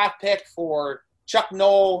first draft pick for Chuck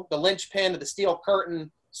Noll, the linchpin of the Steel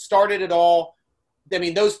Curtain, started it all.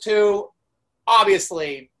 Those 2,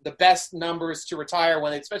 obviously the best numbers to retire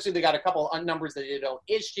when, especially they got a couple of numbers that they don't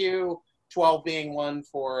issue, 12 being one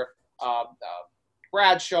for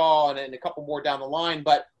Bradshaw and a couple more down the line.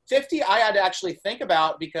 But 50 I had to actually think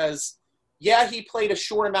about because, he played a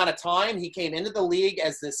short amount of time. He came into the league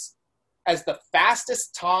as the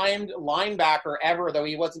fastest timed linebacker ever, though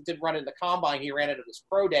he didn't run it in the combine. He ran it at his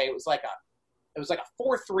pro day. It was like a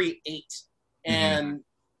 4.38. And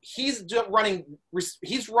he's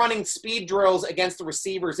running speed drills against the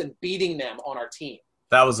receivers and beating them on our team.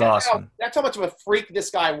 That was awesome. That's how much of a freak this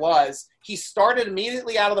guy was. He started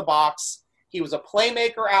immediately out of the box. He was a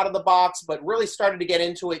playmaker out of the box, but really started to get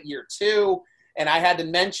into it year 2. And I had to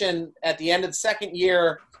mention at the end of the second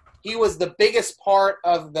year, he was the biggest part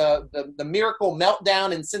of the miracle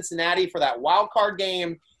meltdown in Cincinnati for that wild card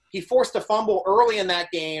game. He forced a fumble early in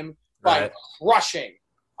that game by crushing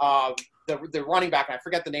the running back. And I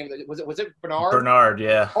forget the name of it. Was it Bernard? Bernard,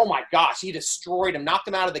 yeah. Oh my gosh, he destroyed him, knocked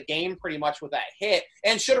him out of the game pretty much with that hit,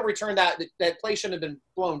 and should have returned that play. Shouldn't have been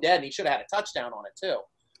blown dead, and he should have had a touchdown on it too.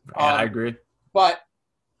 Yeah, I agree. But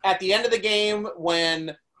at the end of the game,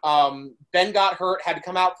 when Ben got hurt, had to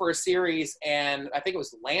come out for a series, and I think it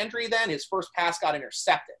was Landry then, his first pass got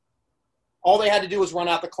intercepted. All they had to do was run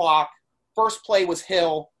out the clock. First play was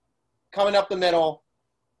Hill coming up the middle.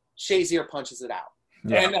 Shazier punches it out.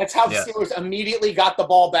 Yeah. And that's how the Yeah. Steelers immediately got the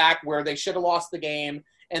ball back where they should have lost the game.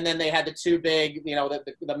 And then they had the two big, the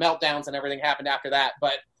meltdowns and everything happened after that.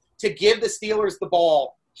 But to give the Steelers the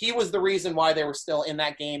ball, he was the reason why they were still in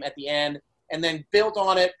that game at the end. And then built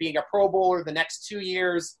on it, being a Pro Bowler the next 2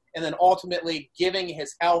 years, and then ultimately giving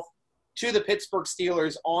his health to the Pittsburgh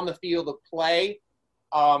Steelers on the field of play.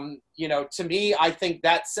 To me, I think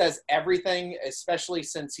that says everything, especially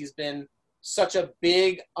since he's been such a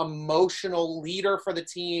big emotional leader for the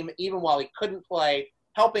team, even while he couldn't play,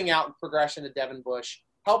 helping out in progression to Devin Bush,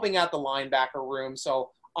 helping out the linebacker room.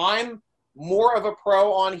 So I'm more of a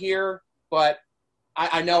pro on here, but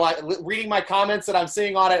I know reading my comments that I'm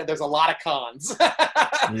seeing on it, there's a lot of cons.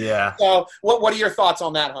 Yeah. So what are your thoughts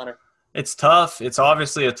on that, Hunter? It's tough. It's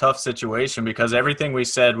obviously a tough situation because everything we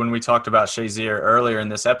said when we talked about Shazier earlier in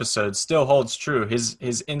this episode still holds true. His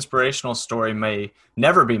inspirational story may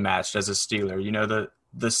never be matched as a Steeler.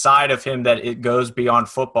 The side of him that it goes beyond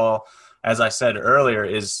football, as I said earlier,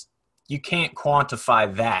 is you can't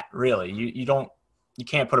quantify that really. You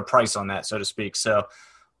can't put a price on that, so to speak. So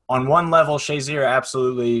on one level, Shazier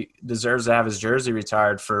absolutely deserves to have his jersey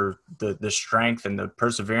retired for the strength and the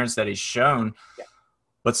perseverance that he's shown. Yeah.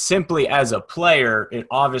 But simply as a player, it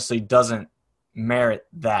obviously doesn't merit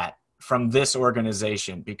that from this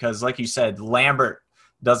organization because, like you said, Lambert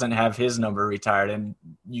doesn't have his number retired, and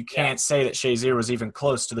you can't say that Shazier was even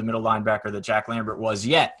close to the middle linebacker that Jack Lambert was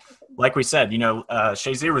yet. Like we said,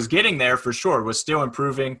 Shazier was getting there for sure, was still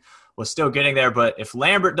improving, was still getting there. But if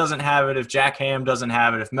Lambert doesn't have it, if Jack Ham doesn't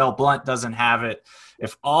have it, if Mel Blount doesn't have it,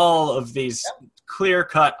 if all of these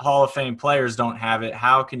clear-cut Hall of Fame players don't have it,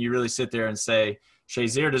 how can you really sit there and say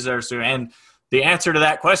Shazier deserves to? And the answer to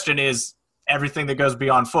that question is everything that goes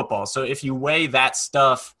beyond football. So if you weigh that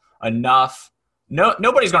stuff enough,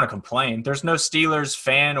 nobody's going to complain. There's no Steelers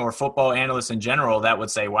fan or football analyst in general that would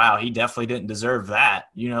say, wow, he definitely didn't deserve that.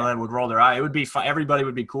 That would roll their eye. It would be fun. Everybody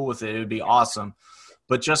would be cool with it. It would be awesome.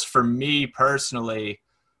 But just for me personally,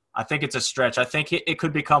 I think it's a stretch. I think it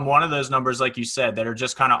could become one of those numbers, like you said, that are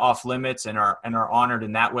just kind of off limits and are honored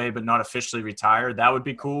in that way, but not officially retired. That would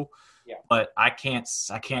be cool. Yeah. But I can't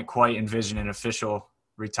quite envision an official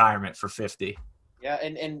retirement for 50. Yeah,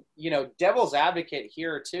 and devil's advocate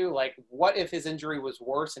here too, like what if his injury was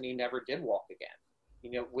worse and he never did walk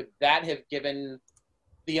again? Would that have given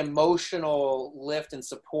the emotional lift and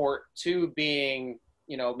support to being,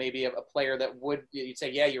 maybe a player that you'd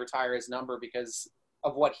say, yeah, you retire his number because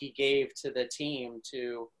of what he gave to the team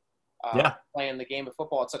to playing the game of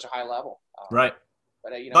football at such a high level. Right.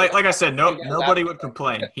 But like I said, nobody would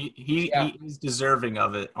complain. He's deserving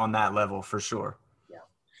of it on that level for sure. Yeah.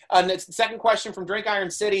 And the second question from Drink Iron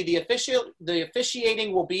City: the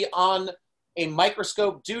officiating will be on a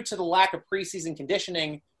microscope due to the lack of preseason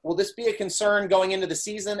conditioning. Will this be a concern going into the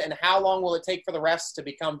season? And how long will it take for the refs to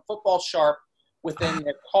become football sharp within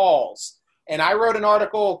their calls? And I wrote an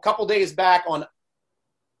article a couple days back on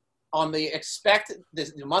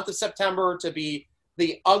the month of September to be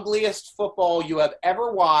the ugliest football you have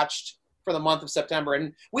ever watched for the month of September.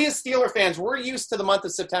 And we as Steeler fans, we're used to the month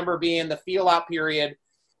of September being the feel-out period,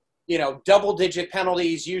 double-digit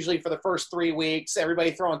penalties usually for the first 3 weeks,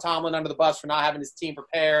 everybody throwing Tomlin under the bus for not having his team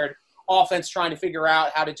prepared, offense trying to figure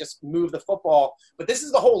out how to just move the football. But this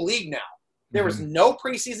is the whole league now. There was no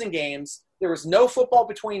preseason games. There was no football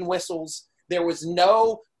between whistles. There was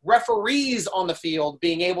no referees on the field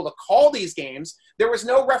being able to call these games. There was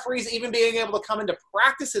no referees even being able to come into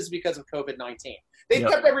practices because of COVID-19. They've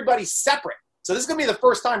kept everybody separate. So this is going to be the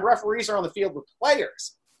first time referees are on the field with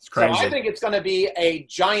players. It's crazy. So I think it's going to be a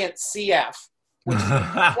giant CF, which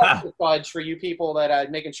is fudge for you people that are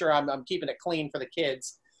making sure I'm keeping it clean for the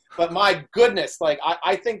kids. But my goodness,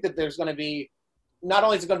 I think that there's going to be, not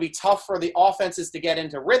only is it going to be tough for the offenses to get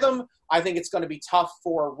into rhythm, I think it's going to be tough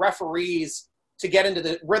for referees to get into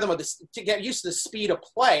the rhythm of this, to get used to the speed of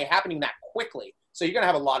play happening that quickly. So you're going to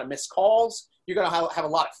have a lot of missed calls. You're going to have a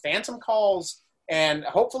lot of phantom calls. And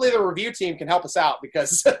hopefully the review team can help us out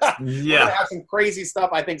because we're going to have some crazy stuff,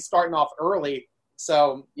 I think, starting off early.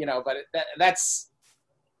 So, but that's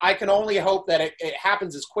 – I can only hope that it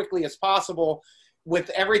happens as quickly as possible. With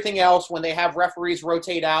everything else, when they have referees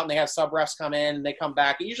rotate out and they have sub-refs come in and they come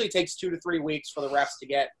back, it usually takes 2 to 3 weeks for the refs to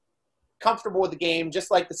get comfortable with the game,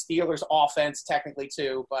 just like the Steelers' offense technically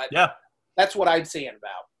too. But that's what I'm seeing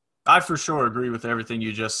about. I for sure agree with everything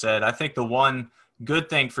you just said. I think the one good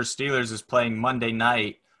thing for Steelers is playing Monday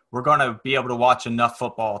night. We're going to be able to watch enough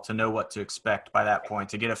football to know what to expect by that point,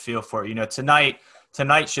 to get a feel for it.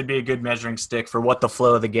 Tonight should be a good measuring stick for what the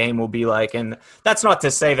flow of the game will be like. And that's not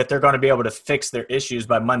to say that they're going to be able to fix their issues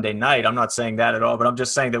by Monday night. I'm not saying that at all, but I'm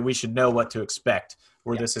just saying that we should know what to expect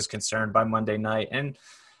where this is concerned by Monday night. And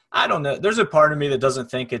I don't know. There's a part of me that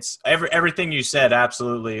doesn't think it's everything you said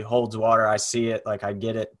absolutely holds water. I see it, like I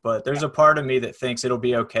get it. But there's a part of me that thinks it'll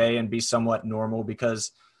be okay and be somewhat normal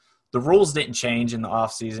because the rules didn't change in the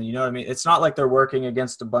offseason. You know what I mean? It's not like they're working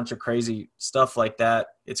against a bunch of crazy stuff like that.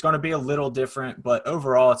 It's going to be a little different, but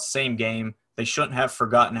overall it's the same game. They shouldn't have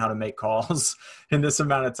forgotten how to make calls in this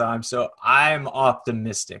amount of time. So I'm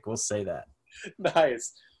optimistic. We'll say that.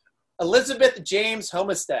 Nice. Elizabeth James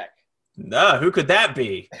Homestead. No, who could that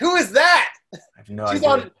be? Who is that? I have no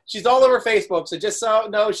idea. She's all over Facebook, so just so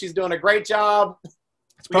know she's doing a great job.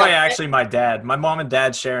 It's probably actually my dad. My mom and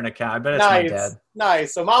dad share an account. I bet it's my dad.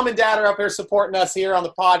 Nice. So mom and dad are up here supporting us here on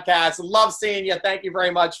the podcast. Love seeing you. Thank you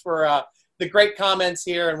very much for the great comments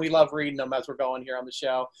here, and we love reading them as we're going here on the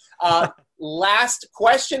show. Last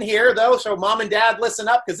question here, though. So mom and dad, listen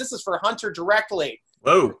up because this is for Hunter directly.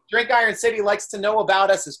 Whoa. Drink Iron City likes to know about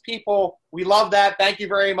us as people. We love that. Thank you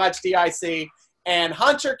very much, DIC. And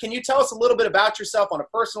Hunter, can you tell us a little bit about yourself on a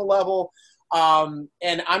personal level? And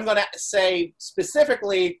I'm going to say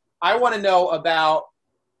specifically, I want to know about,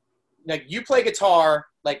 like, you play guitar.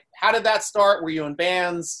 Like, how did that start? Were you in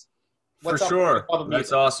bands? For sure.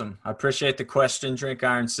 That's awesome. I appreciate the question, Drink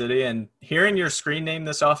Iron City. And hearing your screen name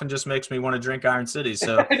this often just makes me want to drink Iron City.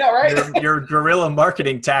 So I know, right? your guerrilla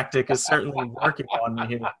marketing tactic is certainly working on me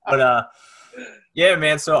here. But yeah,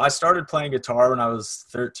 man. So I started playing guitar when I was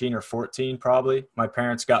 13 or 14, probably. My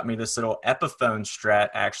parents got me this little Epiphone Strat,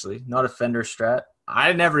 actually, not a Fender Strat.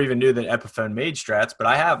 I never even knew that Epiphone made Strats, but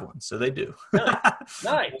I have one, so they do.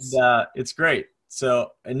 Nice. And, it's great.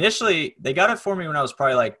 So initially, they got it for me when I was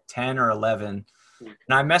probably like 10 or 11. And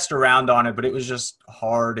I messed around on it, but it was just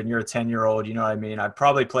hard. And you're a 10-year-old, you know what I mean? I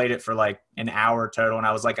probably played it for like an hour total. And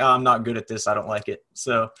I was like, oh, I'm not good at this. I don't like it.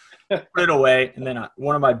 So put it away. And then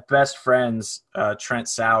one of my best friends, Trent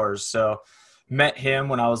Sowers, so met him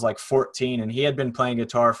when I was like 14. And he had been playing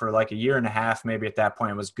guitar for like a year and a half, maybe at that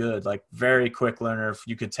point. It was good, like very quick learner.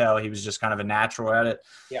 You could tell he was just kind of a natural at it.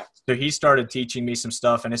 Yeah. So he started teaching me some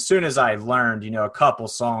stuff. And as soon as I learned, a couple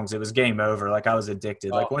songs, it was game over. Like I was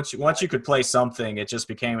addicted. Like once you could play something, it just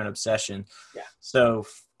became an obsession. Yeah. So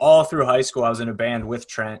all through high school, I was in a band with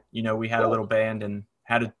Trent. We had a little band and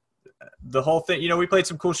had the whole thing. We played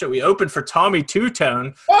some cool shit. We opened for Tommy Two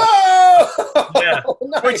Tone. Oh! Yeah.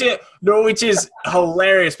 Nice. Which is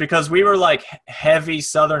hilarious because we were like heavy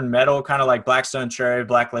Southern metal, kind of like Black Stone Cherry,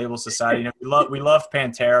 Black Label Society. We loved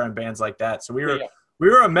Pantera and bands like that. So we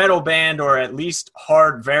were a metal band, or at least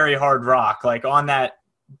very hard rock, like on that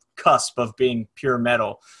cusp of being pure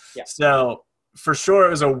metal. Yeah. So for sure,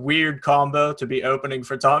 it was a weird combo to be opening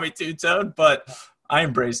for Tommy Two Tone, but I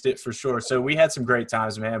embraced it for sure. So we had some great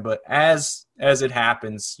times, man. But as it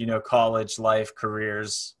happens, college life,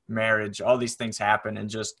 careers, marriage, all these things happen. And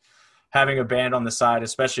just having a band on the side,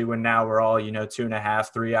 especially when now we're all,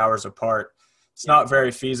 2.5, 3 hours apart, it's not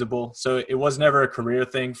very feasible. So it was never a career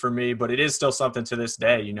thing for me, but it is still something to this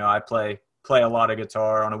day. I play a lot of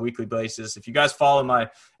guitar on a weekly basis. If you guys follow my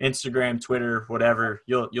Instagram, Twitter, whatever,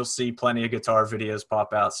 you'll see plenty of guitar videos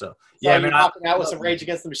pop out. So yeah, you're popping out with some Rage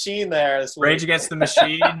Against the Machine there this week. Rage Against the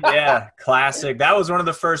Machine, yeah, classic. That was one of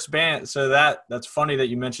the first bands. So that's funny that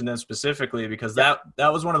you mentioned them specifically, because that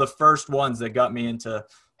was one of the first ones that got me into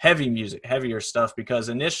heavy music, heavier stuff. Because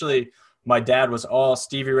initially my dad was all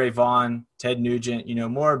Stevie Ray Vaughan, Ted Nugent,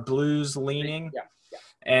 more blues leaning. Yeah.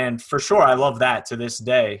 And for sure, I love that to this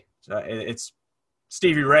day. It's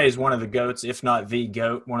Stevie Ray is one of the GOATs, if not the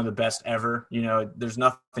GOAT, one of the best ever. There's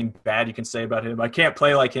nothing bad you can say about him. I can't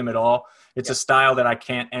play like him at all. It's a style that I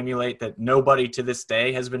can't emulate, that nobody to this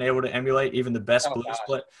day has been able to emulate, even the best blues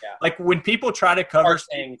player. Yeah. Like when people try to cover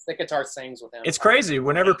the guitar sings with him. It's crazy.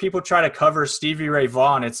 Whenever people try to cover Stevie Ray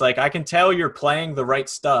Vaughan, it's like I can tell you're playing the right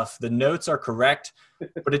stuff. The notes are correct,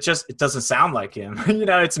 but it doesn't sound like him.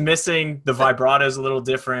 It's missing, the vibrato's a little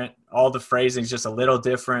different, all the phrasing's just a little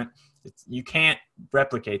different. You can't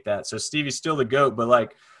replicate that. So Stevie's still the GOAT,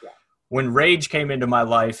 but when Rage came into my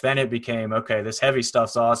life, then it became, okay, this heavy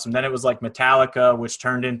stuff's awesome. Then it was like Metallica, which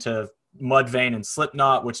turned into Mudvayne and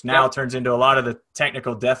Slipknot, which now turns into a lot of the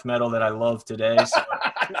technical death metal that I love today. So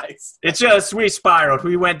nice. It's just, we spiraled.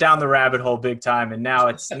 We went down the rabbit hole big time, and now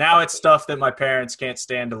it's stuff that my parents can't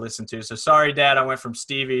stand to listen to. So sorry, Dad, I went from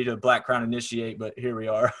Stevie to Black Crown Initiate, but here we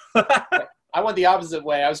are. I went the opposite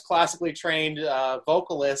way. I was classically trained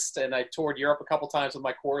vocalist, and I toured Europe a couple times with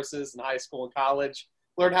my choruses in high school and college.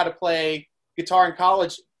 Learned how to play guitar in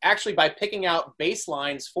college, actually by picking out bass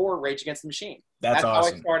lines for Rage Against the Machine. That's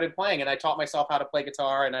awesome. How I started playing, and I taught myself how to play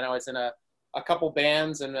guitar. And then I was in a couple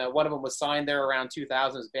bands, and one of them was signed there around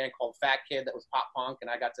 2000. It was a band called Fat Kid that was pop punk,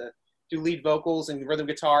 and I got to do lead vocals and rhythm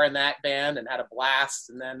guitar in that band and had a blast.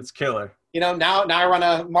 And then It's killer. Now I run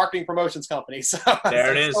a marketing promotions company. So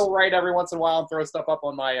There it I is. still write every once in a while and throw stuff up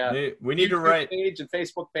on my We need to YouTube write. page and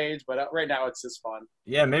Facebook page. But right now it's just fun.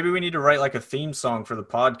 Yeah, maybe we need to write like a theme song for the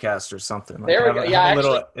podcast or something. Like There we go. Yeah, have a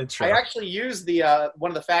little intro. I actually use the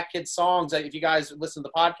one of the Fat Kid songs. If you guys listen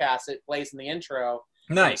to the podcast, it plays in the intro.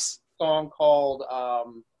 Nice. Song called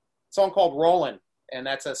 "Rollin'," and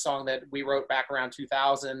that's a song that we wrote back around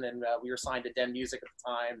 2000, and we were signed to Den Music at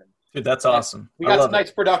the time. And Dude, that's awesome. we I got love some nice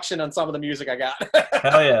production on some of the music I got.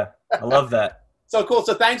 Hell yeah. I love that. So cool.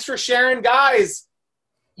 So thanks for sharing, guys.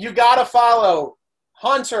 You gotta follow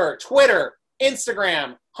Hunter, Twitter,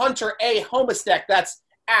 Instagram, Hunter A. Homistek. That's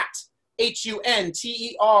at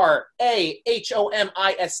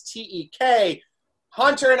HunterAHomistek.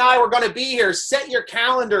 Hunter and I were going to be here. Set your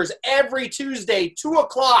calendars every Tuesday,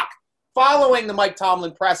 2:00, following the Mike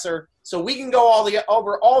Tomlin presser, so we can go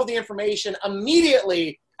over all of the information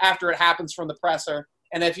immediately after it happens from the presser.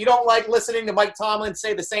 And if you don't like listening to Mike Tomlin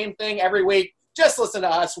say the same thing every week, just listen to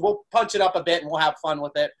us. We'll punch it up a bit and we'll have fun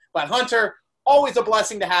with it. But Hunter, always a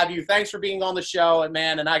blessing to have you. Thanks for being on the show, and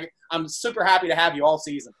man, and I'm super happy to have you all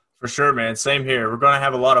season. For sure, man. Same here. We're going to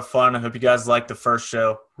have a lot of fun. I hope you guys liked the first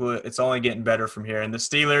show. It's only getting better from here. And the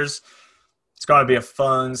Steelers, it's going to be a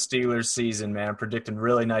fun Steelers season, man. I'm predicting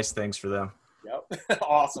really nice things for them. Yep.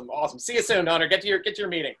 Awesome. See you soon, Hunter. Get to your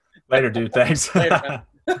meeting. Later, dude. Thanks. Later,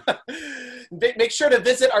 man. Make sure to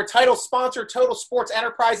visit our title sponsor, Total Sports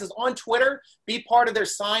Enterprises, on Twitter. Be part of their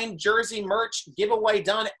signed jersey merch giveaway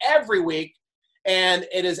done every week. And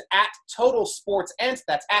it is at Total Sports Ent.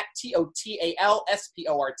 That's at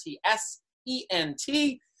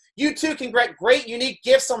TOTALSPORTSENT. You too can get great, unique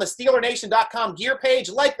gifts on the SteelerNation.com gear page,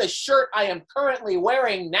 like the shirt I am currently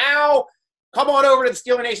wearing now. Come on over to the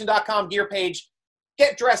SteelerNation.com gear page.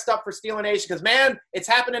 Get dressed up for Steeler Nation because, man, it's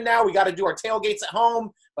happening now. We got to do our tailgates at home,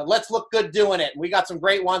 but let's look good doing it. And we got some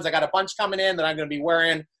great ones. I got a bunch coming in that I'm going to be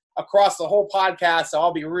wearing across the whole podcast, so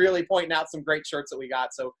I'll be really pointing out some great shirts that we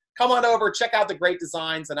got. So come on over, check out the great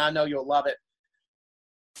designs, and I know you'll love it.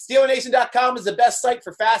 SteelerNation.com is the best site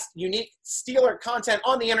for fast, unique Steeler content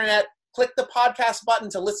on the internet. Click the podcast button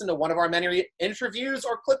to listen to one of our many interviews,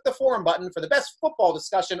 or click the forum button for the best football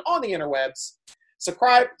discussion on the interwebs.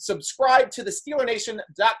 Subscribe to the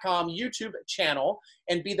SteelerNation.com YouTube channel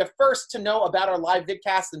and be the first to know about our live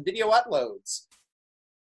vidcasts and video uploads.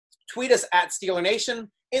 Tweet us at SteelerNation.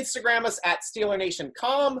 Instagram us at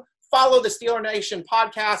SteelerNation.com. Follow the Steeler Nation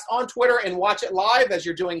podcast on Twitter and watch it live as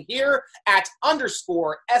you're doing here at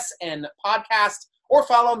 _SN podcast. Or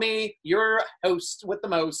follow me, your host with the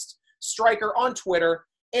most, Striker, on Twitter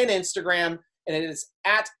and Instagram. And it is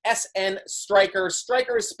at SN Striker.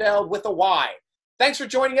 Striker is spelled with a Y. Thanks for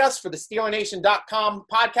joining us for the SteelerNation.com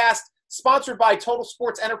podcast, sponsored by Total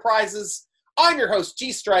Sports Enterprises. I'm your host,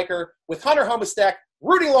 G Striker, with Hunter Homistek,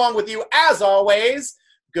 rooting along with you as always.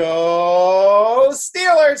 Go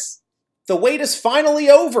Steelers! The wait is finally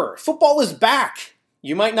over. Football is back.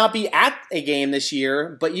 You might not be at a game this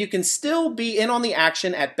year, but you can still be in on the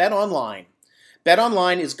action at BetOnline.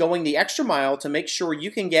 BetOnline is going the extra mile to make sure you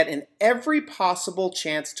can get in every possible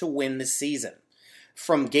chance to win this season.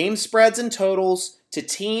 From game spreads and totals to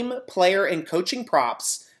team, player, and coaching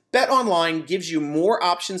props, BetOnline gives you more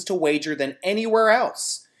options to wager than anywhere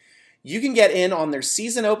else. You can get in on their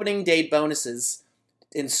season opening day bonuses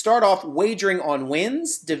and start off wagering on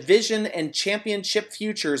wins, division, and championship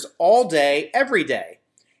futures all day, every day.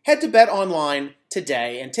 Head to BetOnline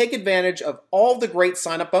today and take advantage of all the great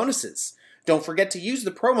sign-up bonuses. Don't forget to use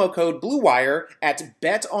the promo code BLUEWIRE at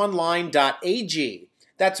betonline.ag.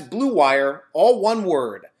 That's BLUEWIRE, all one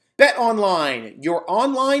word. BetOnline, your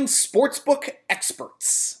online sportsbook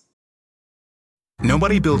experts.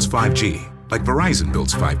 Nobody builds 5G like Verizon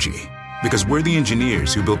builds 5G. Because we're the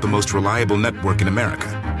engineers who built the most reliable network in America.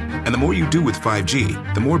 And the more you do with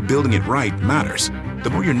 5G, the more building it right matters.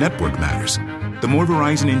 The more your network matters. The more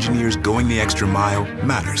Verizon engineers going the extra mile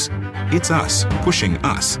matters. It's us pushing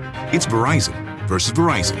us. It's Verizon versus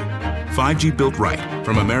Verizon. 5G built right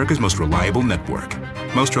from America's most reliable network.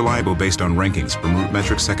 Most reliable based on rankings from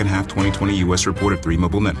RootMetrics second half 2020 U.S. report of 3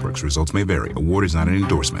 mobile networks. Results may vary. Award is not an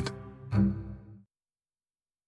endorsement.